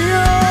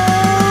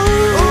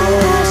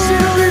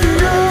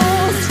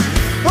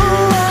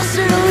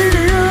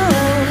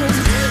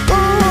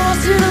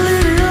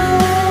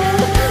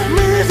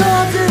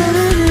see the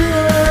leads.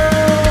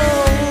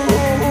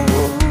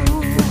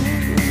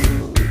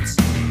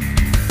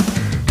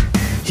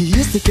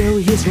 To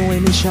carry his role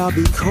in a shop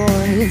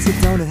because the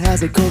town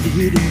has a coffee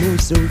hitting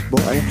moves so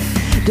boy.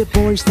 The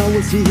boys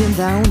always see him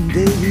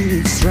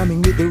nowadays,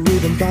 strumming with the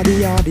rhythm that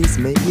the artist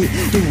made.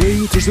 The way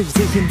you just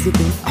see him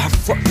tipping,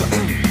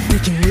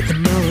 breaking with the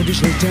melody,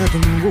 like that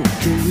and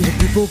okay. The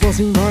people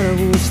passing by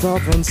will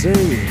stop and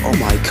say, oh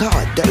my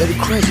god, that little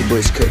crazy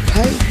boys could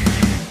play.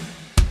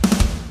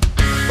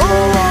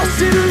 Oh, I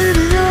see the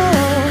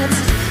idiots.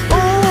 Oh,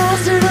 I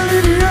see the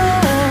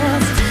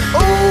idiots.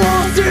 Oh,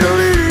 I see the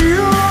idiots.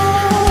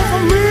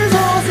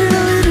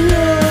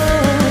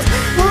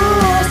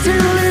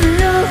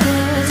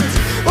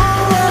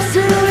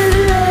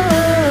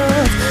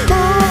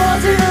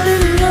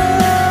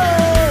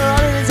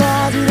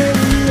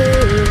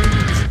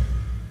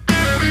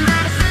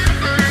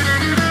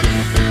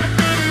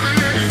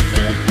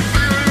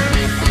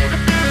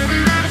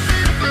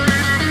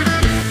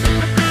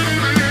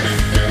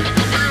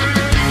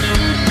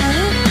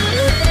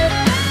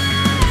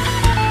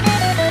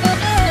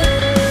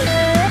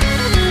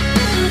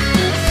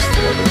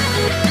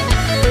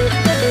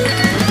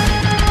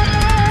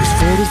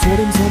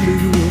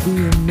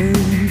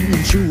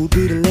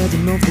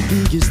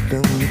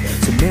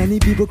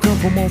 People come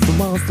from all from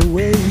miles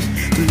away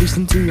to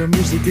listen to your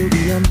music till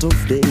the end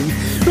of day.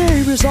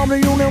 Maybe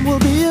someday your name will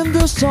be in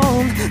the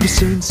song. The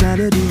same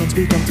Saturday once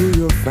become to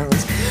your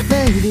fans.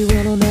 Maybe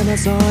when on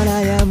Amazon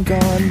I am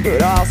gone,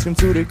 but ask him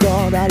to the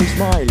God that is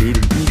my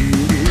little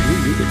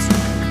idiot.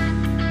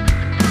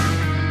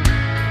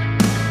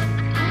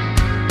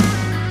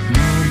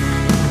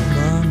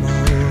 Mama,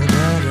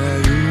 Dada,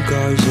 you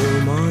guys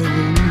are my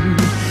room.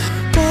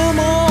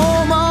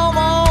 Mama,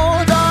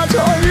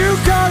 Dada, you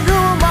guys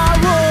are my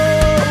room.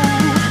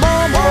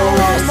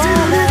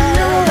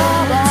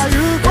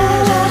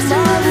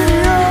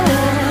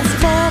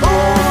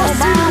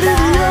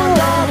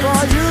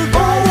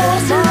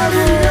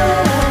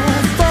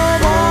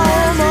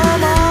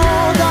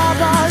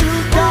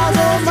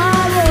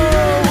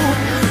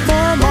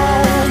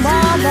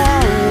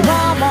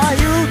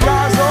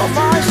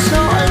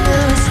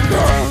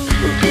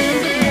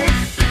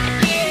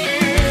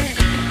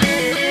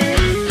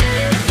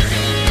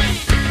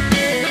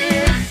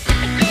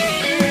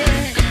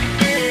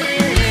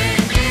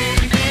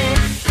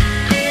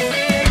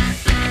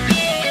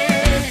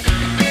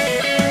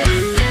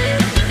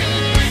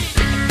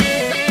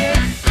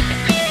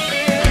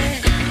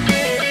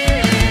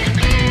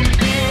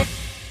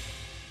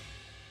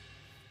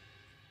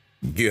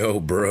 go,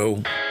 bro.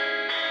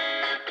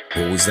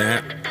 What was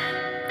that?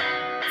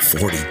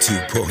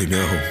 42.0.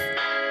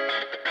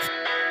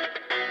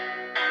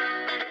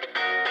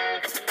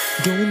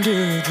 Don't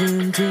dare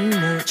dream too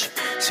much.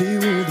 She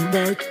wouldn't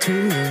back to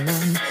your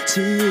mind.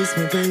 She is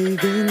my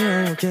baby.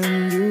 Now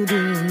can you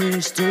do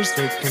Mr.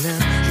 Stricken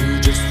out? You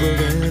just were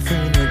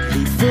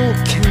definitely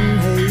fucking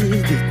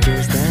hate it.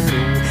 Girls that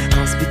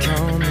has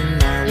become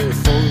our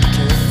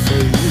fucking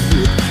fate.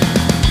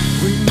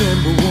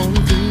 Remember one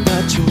thing,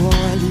 that you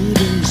are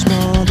leaving this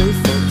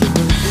motherfucking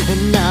world,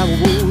 and our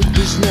world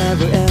is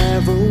never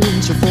ever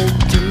wins your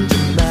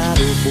fucking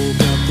matter.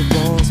 Forgot the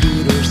boss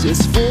leaders,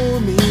 it's for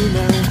me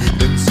now.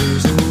 But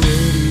she's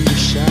already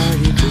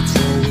decided to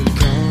throw in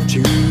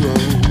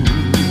control.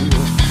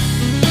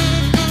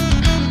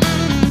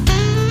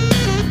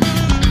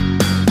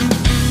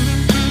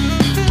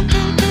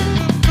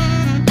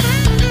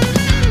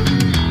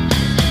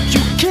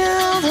 You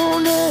can't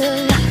hold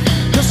it,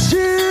 'cause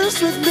she's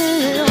with me.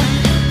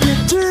 We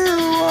do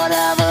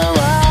whatever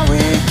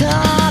we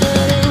gotta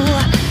do.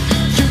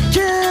 You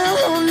can't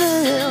hold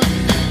it,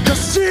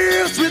 'cause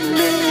she's with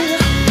me.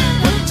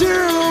 We do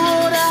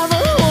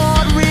whatever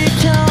we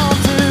can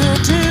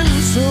do.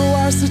 So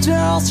I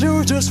suggest you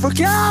just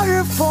forget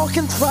your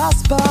fucking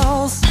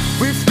trespass.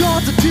 We've got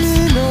the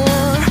dinner,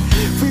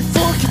 we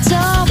fuck each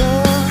other.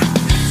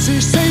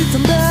 She's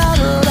Satan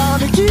better than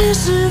the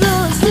geese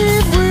and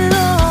sleep with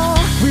her.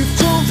 We've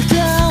come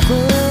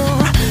together,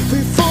 we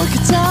fuck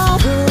each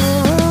other.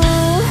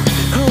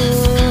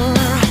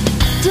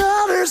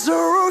 That is a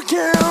rock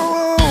and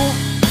roll.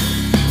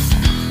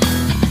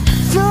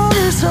 That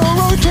is a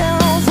rock and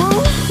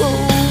roll.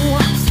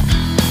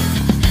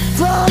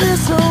 That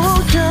is a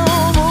rock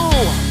and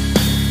roll.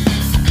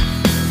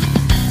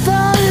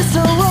 That is a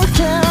rock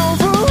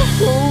and roll.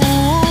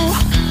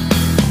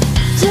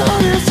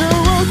 That is a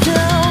rock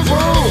and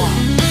roll.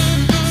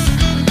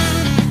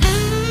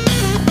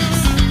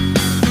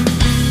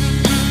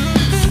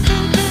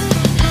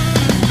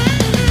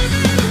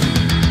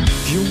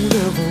 You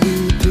never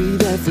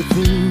repeat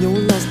everything your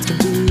last can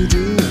do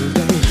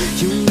today.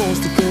 You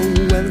must go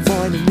and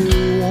find a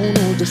new one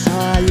or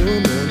desire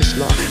managed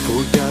life.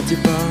 Forgot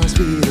your past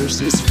leaders,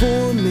 it's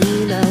for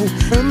me now.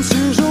 And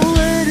she's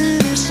already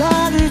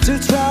decided to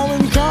try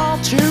and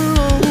cut you.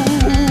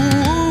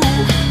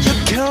 You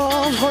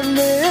can't hold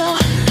me,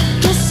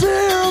 'cause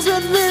she's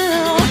with me.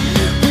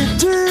 We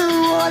do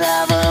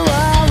whatever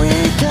we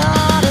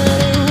gotta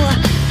do.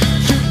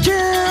 You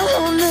can't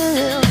hold me,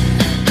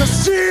 'cause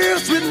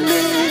she's with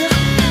me.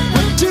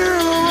 We do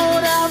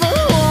whatever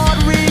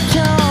we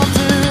can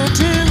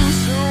do.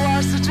 So I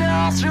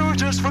suggest you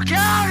just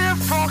forget your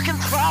fucking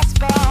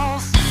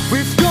trespass.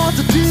 We've got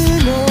the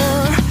dinner,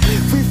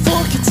 we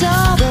fuck each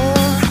other.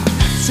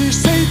 She's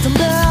Satan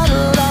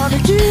better than the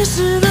geese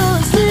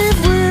and sleep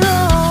with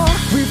her.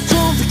 We've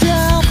come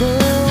together,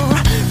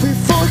 we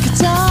fuck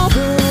each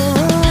other.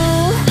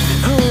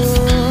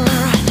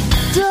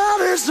 That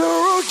is a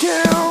rock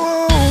and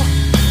roll.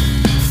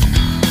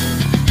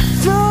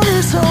 That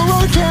is a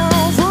rock and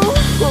roll.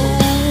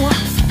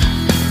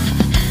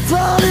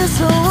 That is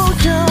a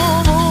rock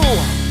and roll.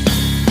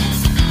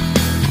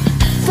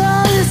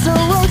 That is a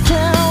rock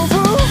and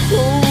roll.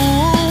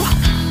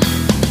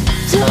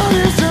 That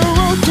is a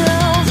rock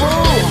and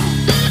roll.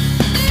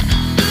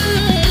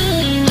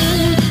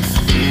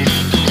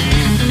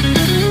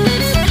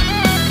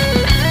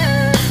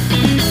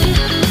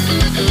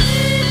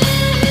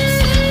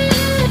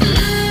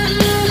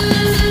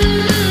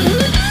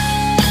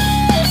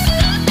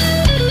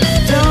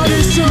 That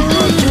is a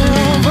rock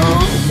and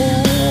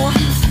roll.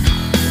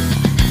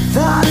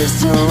 That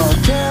is a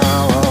rock and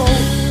roll.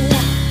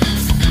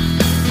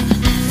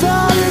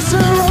 That is a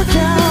rock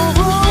and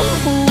roll.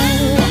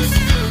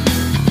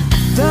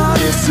 That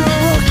is a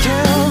rock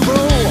and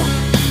roll.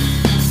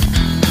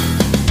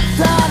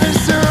 That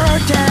is a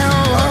rock and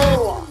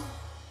roll.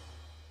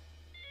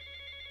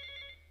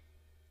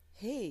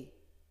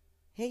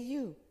 Hey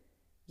you.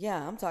 Yeah,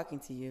 I'm talking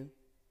to you.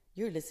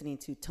 You're listening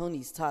to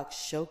Tony's Talk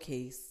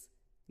Showcase.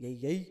 Yay,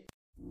 yay.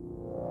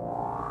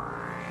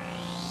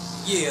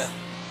 Yeah.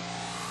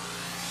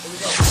 Here we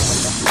go.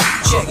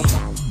 Check it.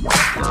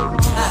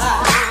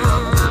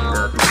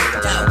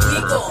 Now we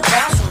gon'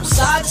 bounce from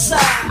side to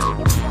side.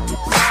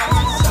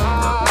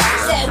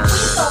 Said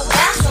we gon'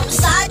 bounce from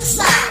side to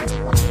side.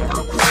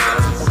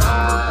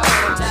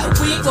 Now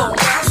we gon'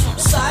 bounce from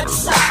side to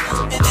side.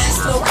 And that's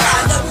no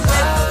lie, now we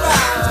ready to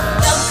ride.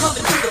 Now we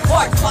coming through the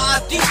park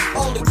 5 deep.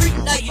 On the creek,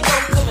 now you know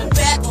we coming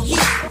back on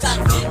heat.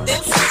 Gotta fit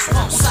them switch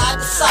from side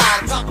to side.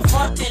 Drop the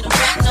front and the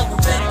back, now we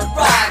ready to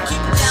ride.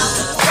 Keep it down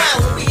to the ground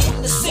when we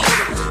hitting the city.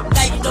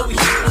 Now you know we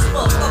hitting this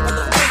motherfucker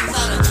the wings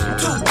on it.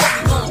 Do what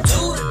we gon'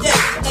 do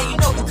today. Now you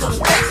know we coming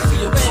back, we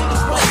are ready to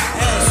play.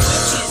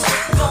 Switches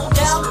going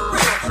down the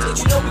real. That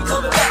you know we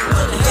coming back,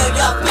 what the hell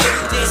y'all feel?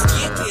 Let's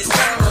get this,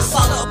 letting us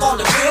all up on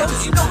the real.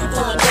 Cause you know we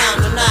going down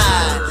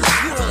tonight.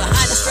 You know the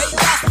high and straight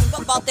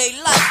gospel about they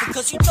life.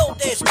 Because you know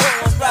that's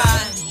going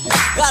right.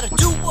 Gotta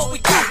do what we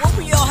do when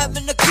we all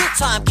having a good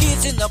time.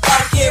 Kids in the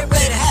park, get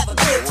ready to have a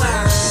good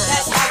time.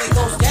 That's how it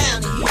goes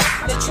down here.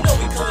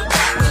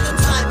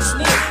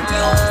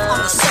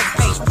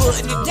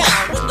 putting it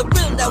down. When the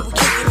rhythm that we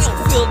kicking, you don't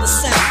feel the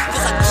sound.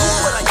 Cause I do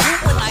what I do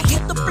when I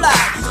hit the block.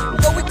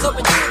 You know we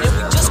coming through and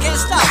we just can't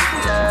stop.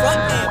 We front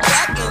and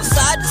back and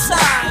side to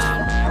side.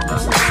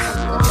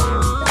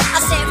 I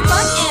said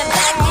front and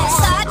back and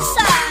side to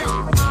side.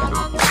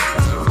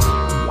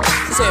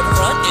 I said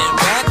front and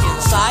back and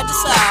side to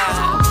side.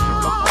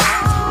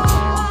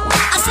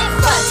 I said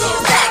front and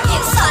back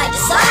and side to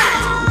side.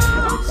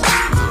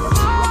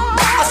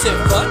 I said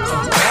front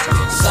and back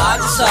and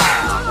side to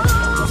side.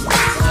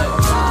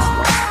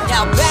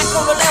 Now back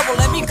on the level,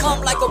 let me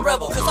come like a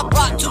rebel. Cause I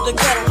brought to the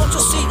ghetto, don't you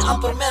see I'm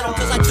the metal.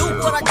 Cause I do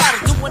what I gotta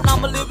do when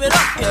I'ma live it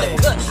up in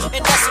the cut.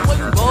 And that's the way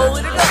we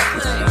rollin' it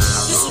up.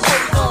 This is what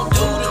we gon'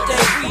 do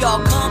today. We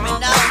all coming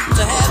out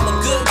to have a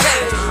good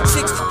day.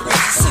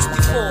 63s,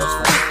 64s,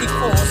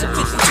 54s, and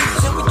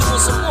 52s. And we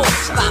doing some more.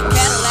 5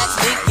 Cadillacs,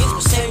 Lincolns,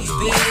 Mercedes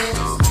Benz.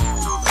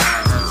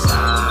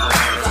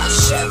 Got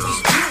Chevys,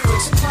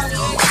 Buicks,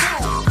 Pontiacs.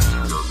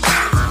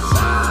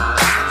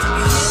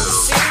 You hear the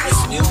scene,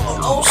 it's new or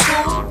old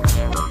school.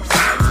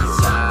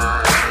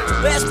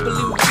 Best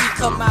believe when we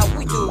come out,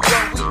 we do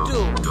what we do.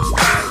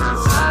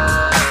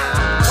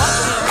 Front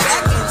and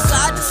back and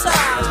side to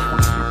side.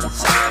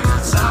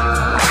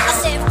 I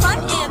said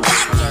front and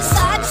back and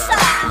side to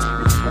side.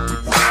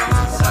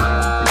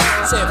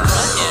 I said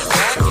front and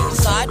back and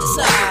side to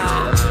side.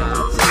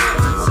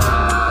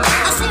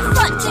 I said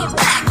front and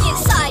back and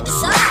side to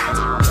side.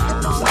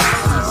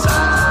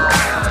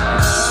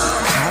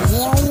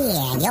 Oh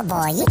yeah, your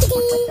boy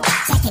Yickety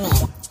checking in.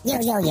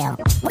 Yo,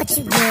 what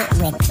you get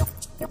with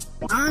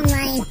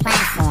online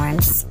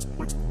platforms,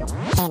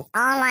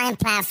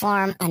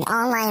 an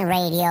online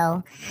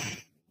radio,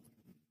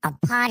 a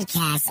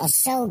podcast, a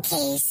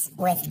showcase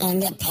with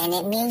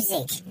independent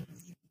music.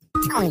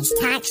 Tony's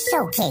Talk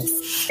Showcase.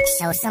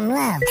 Show some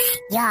love.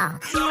 Y'all,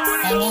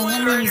 send in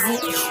your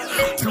music.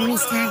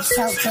 Tony's Talk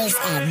Showcase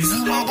at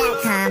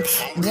gmail.com.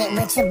 Get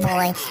with your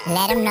boy.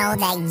 Let him know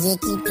that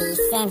Yicky D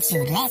sent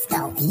you. Let's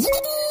go.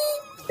 Yickety!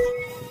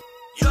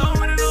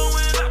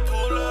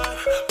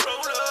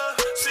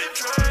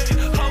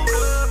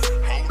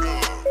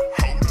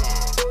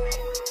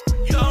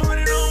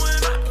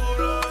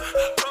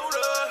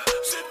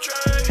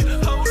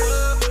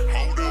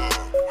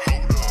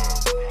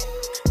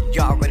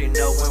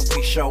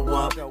 Show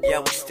up, yeah,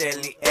 we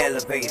steadily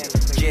elevated.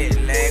 Jet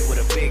lag with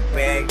a big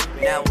bag.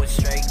 Now it's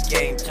straight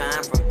game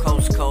time. From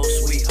coast to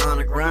coast, we on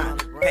the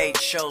grind. Paid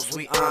shows,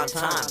 we on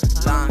time.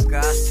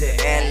 Longas to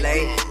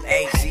LA,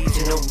 AZ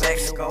to New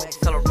Mexico,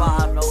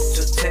 Colorado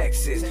to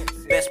Texas.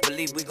 Best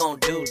believe we gon'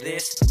 do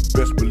this.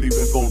 Best believe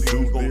we gon'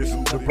 do this.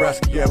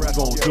 Nebraska, yeah, we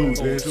gon' do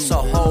this. So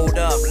hold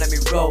up, let me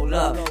roll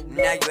up.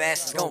 Now your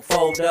ass is gon'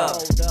 fold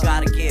up.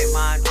 Gotta get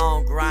mine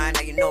on grind.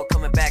 Now you know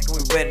coming back and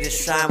we ready to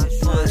shine. We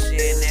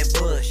pushing and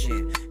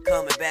pushing.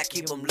 Coming back,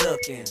 keep them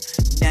looking.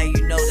 Now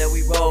you know that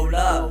we roll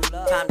up.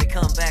 Time to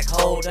come back,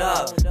 hold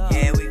up.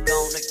 Yeah, we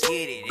gonna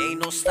get it. Ain't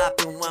no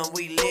stopping when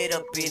we lit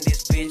up in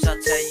this bitch.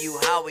 I'll tell you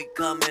how we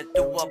coming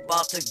through,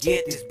 about to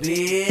get this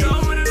bitch. You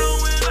already know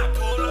when I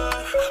pull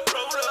up,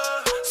 roll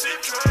up,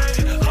 sip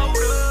train, hold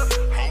up,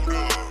 hold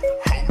up,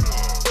 hold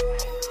up.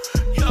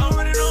 You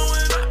already know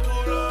when I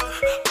pull up,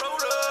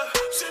 roll up,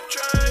 sip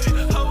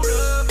train, hold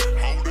up,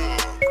 hold up,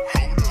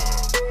 hold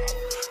up.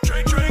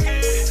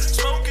 Drinking,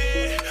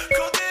 smoking,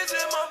 cookies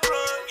in my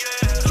blunt,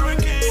 yeah.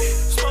 Drinking,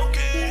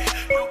 smoking,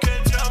 you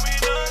can't tell me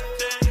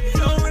nothing.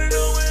 You already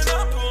know when I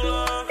pull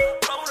up,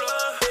 roll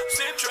up,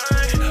 sip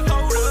train,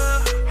 hold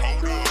up,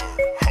 hold up,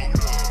 hold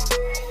up.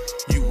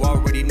 You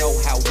already know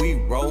how we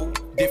roll.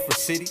 Different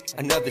city,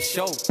 another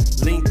show.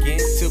 Lincoln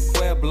to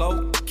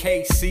Pueblo,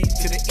 KC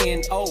to the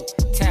NO.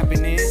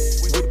 Tapping in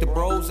with the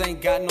bros,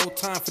 ain't got no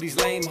time for these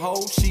lame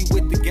hoes. She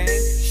with the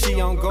game,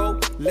 she on go.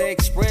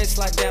 Leg spread,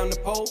 slide down the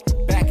pole.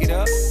 Back it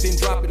up, then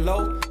drop it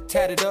low.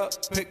 Tat it up,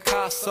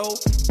 Picasso.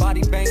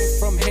 Body banging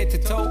from head to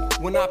toe.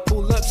 When I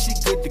pull up, she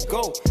good to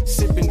go.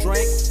 Sip and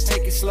drink,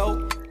 take it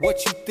slow.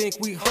 What you think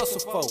we hustle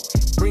for?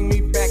 Bring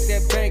me back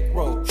that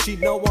bankroll. She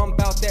know I'm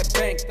about that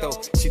bank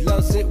though. She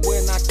loves it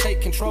when I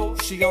take control.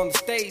 She on the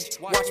stage,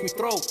 watch me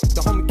throw.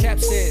 The homie Cap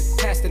said,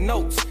 pass the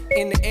notes.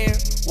 In the air,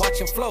 watch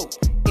him float.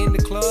 In the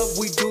club,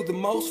 we do the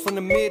most. From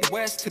the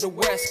Midwest to the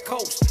West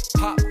Coast.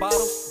 Pop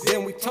bottles,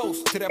 then we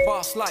toast to that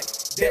boss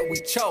life that we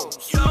chose.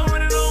 You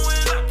already know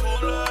when I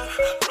pull up,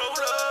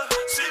 roll up,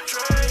 sip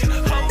train,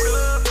 hold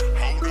up,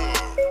 hold up,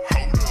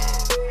 hold up.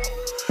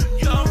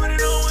 You already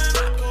know when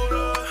I pull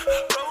up,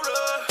 roll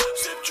up,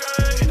 sip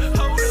train,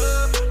 hold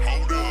up,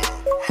 hold up,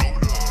 hold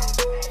up.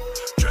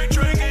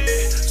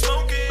 Drinking,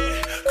 smoking,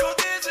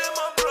 cookies in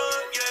my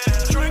blunt, yeah.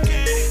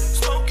 Drinking,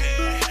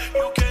 smoking,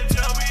 you can't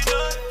tell me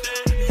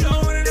nothing. You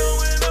already know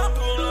when I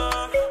pull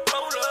up,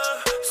 roll up,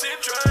 sip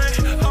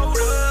train, hold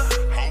up,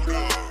 hold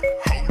up,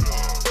 hold up.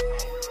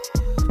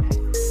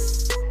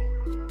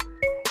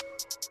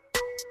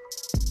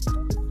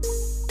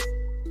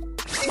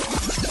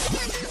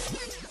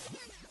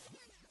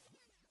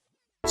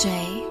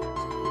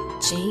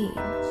 J.G.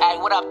 Hey,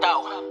 what up,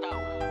 though?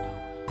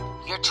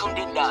 You're tuned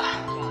in to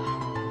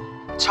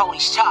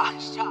Tony's Talk,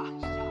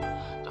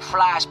 the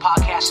flyest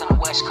podcast on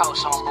the West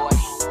Coast, homeboy.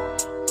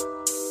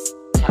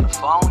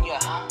 California.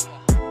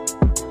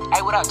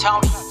 Hey, what up,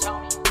 Tony?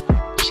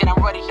 Shit,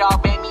 I'm ready,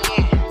 dog. Bang me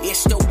in. Yeah,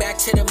 still back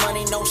to the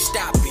money, no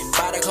stopping.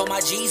 About to call my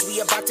G's,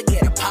 we about to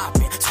get it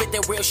poppin'. Spit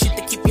that real shit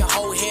to keep your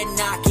whole head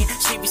knocking.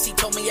 CBC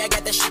told me I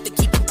got that shit to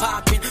keep it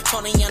poppin'.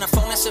 Tony on the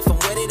phone, that's if I'm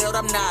with it or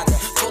I'm not.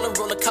 Told her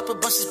roll a couple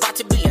bunches, about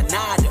to be a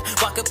nada.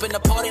 Walk up in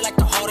the party like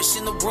the hardest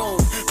in the room.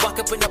 Walk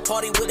up in the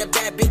party with a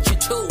bad bitch or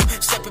two.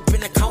 Step up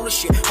in the corner,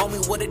 shit, homie,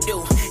 what it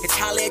do? It's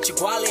holla at your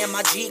guale and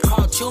my G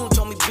cartoon.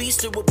 Told me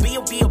beast, it will be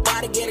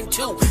about to get him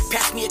too.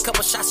 Pass me a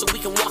couple shots so we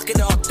can walk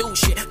it all through,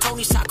 shit.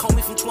 Tony's talk,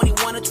 homie, from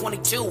 21 to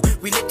 22.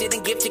 We lifted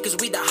and gifted cause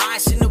we the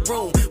highest in the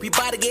room. We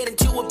about to get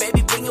into it,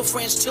 baby, bring your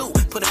friends too.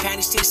 Put the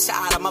panties to the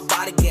side, I'm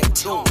about to get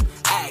tuned.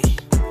 Ayy,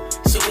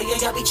 so will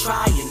y'all be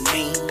trying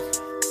me?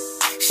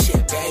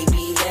 Shit,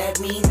 baby, let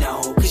me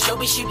know. Cause your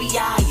bitch, she be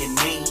eyeing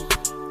me.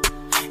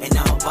 And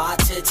I'm about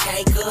to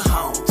take her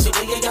home. So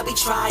will y'all be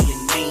trying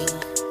me?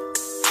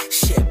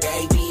 Shit,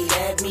 baby,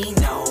 let me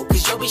know.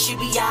 Cause your bitch, she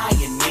be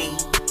eyeing me.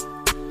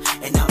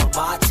 And I'm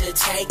about to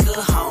take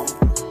her home.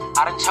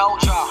 I done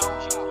told y'all,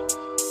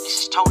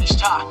 this is Tony's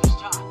Talk.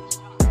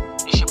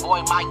 It's your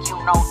boy Mike, you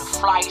know, the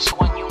flyest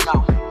one you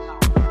know.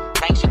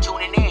 Thanks for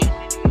tuning in.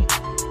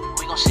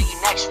 We gon' see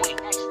you next week.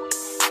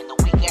 And the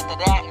week after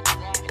that.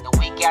 And the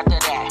week after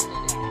that.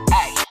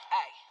 Hey.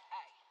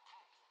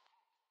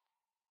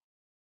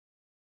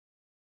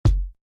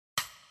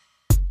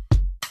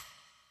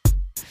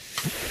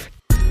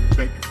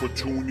 Thank you for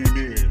tuning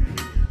in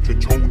to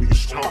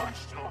Tony's Talk,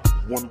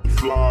 one of the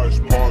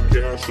flyest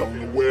podcasts on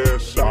the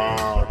west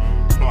side.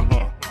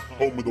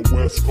 Home of the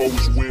West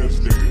Coast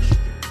Wednesdays.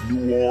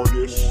 New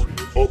artists,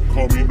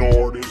 upcoming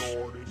artists.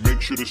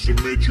 Make sure to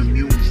submit your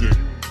music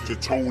to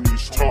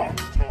Tony's Talk,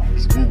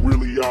 cause we're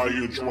really out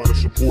here trying to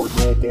support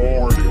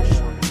local artists.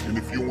 And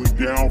if you ain't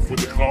down for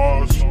the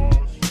cause,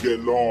 get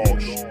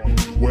lost.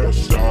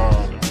 West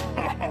side.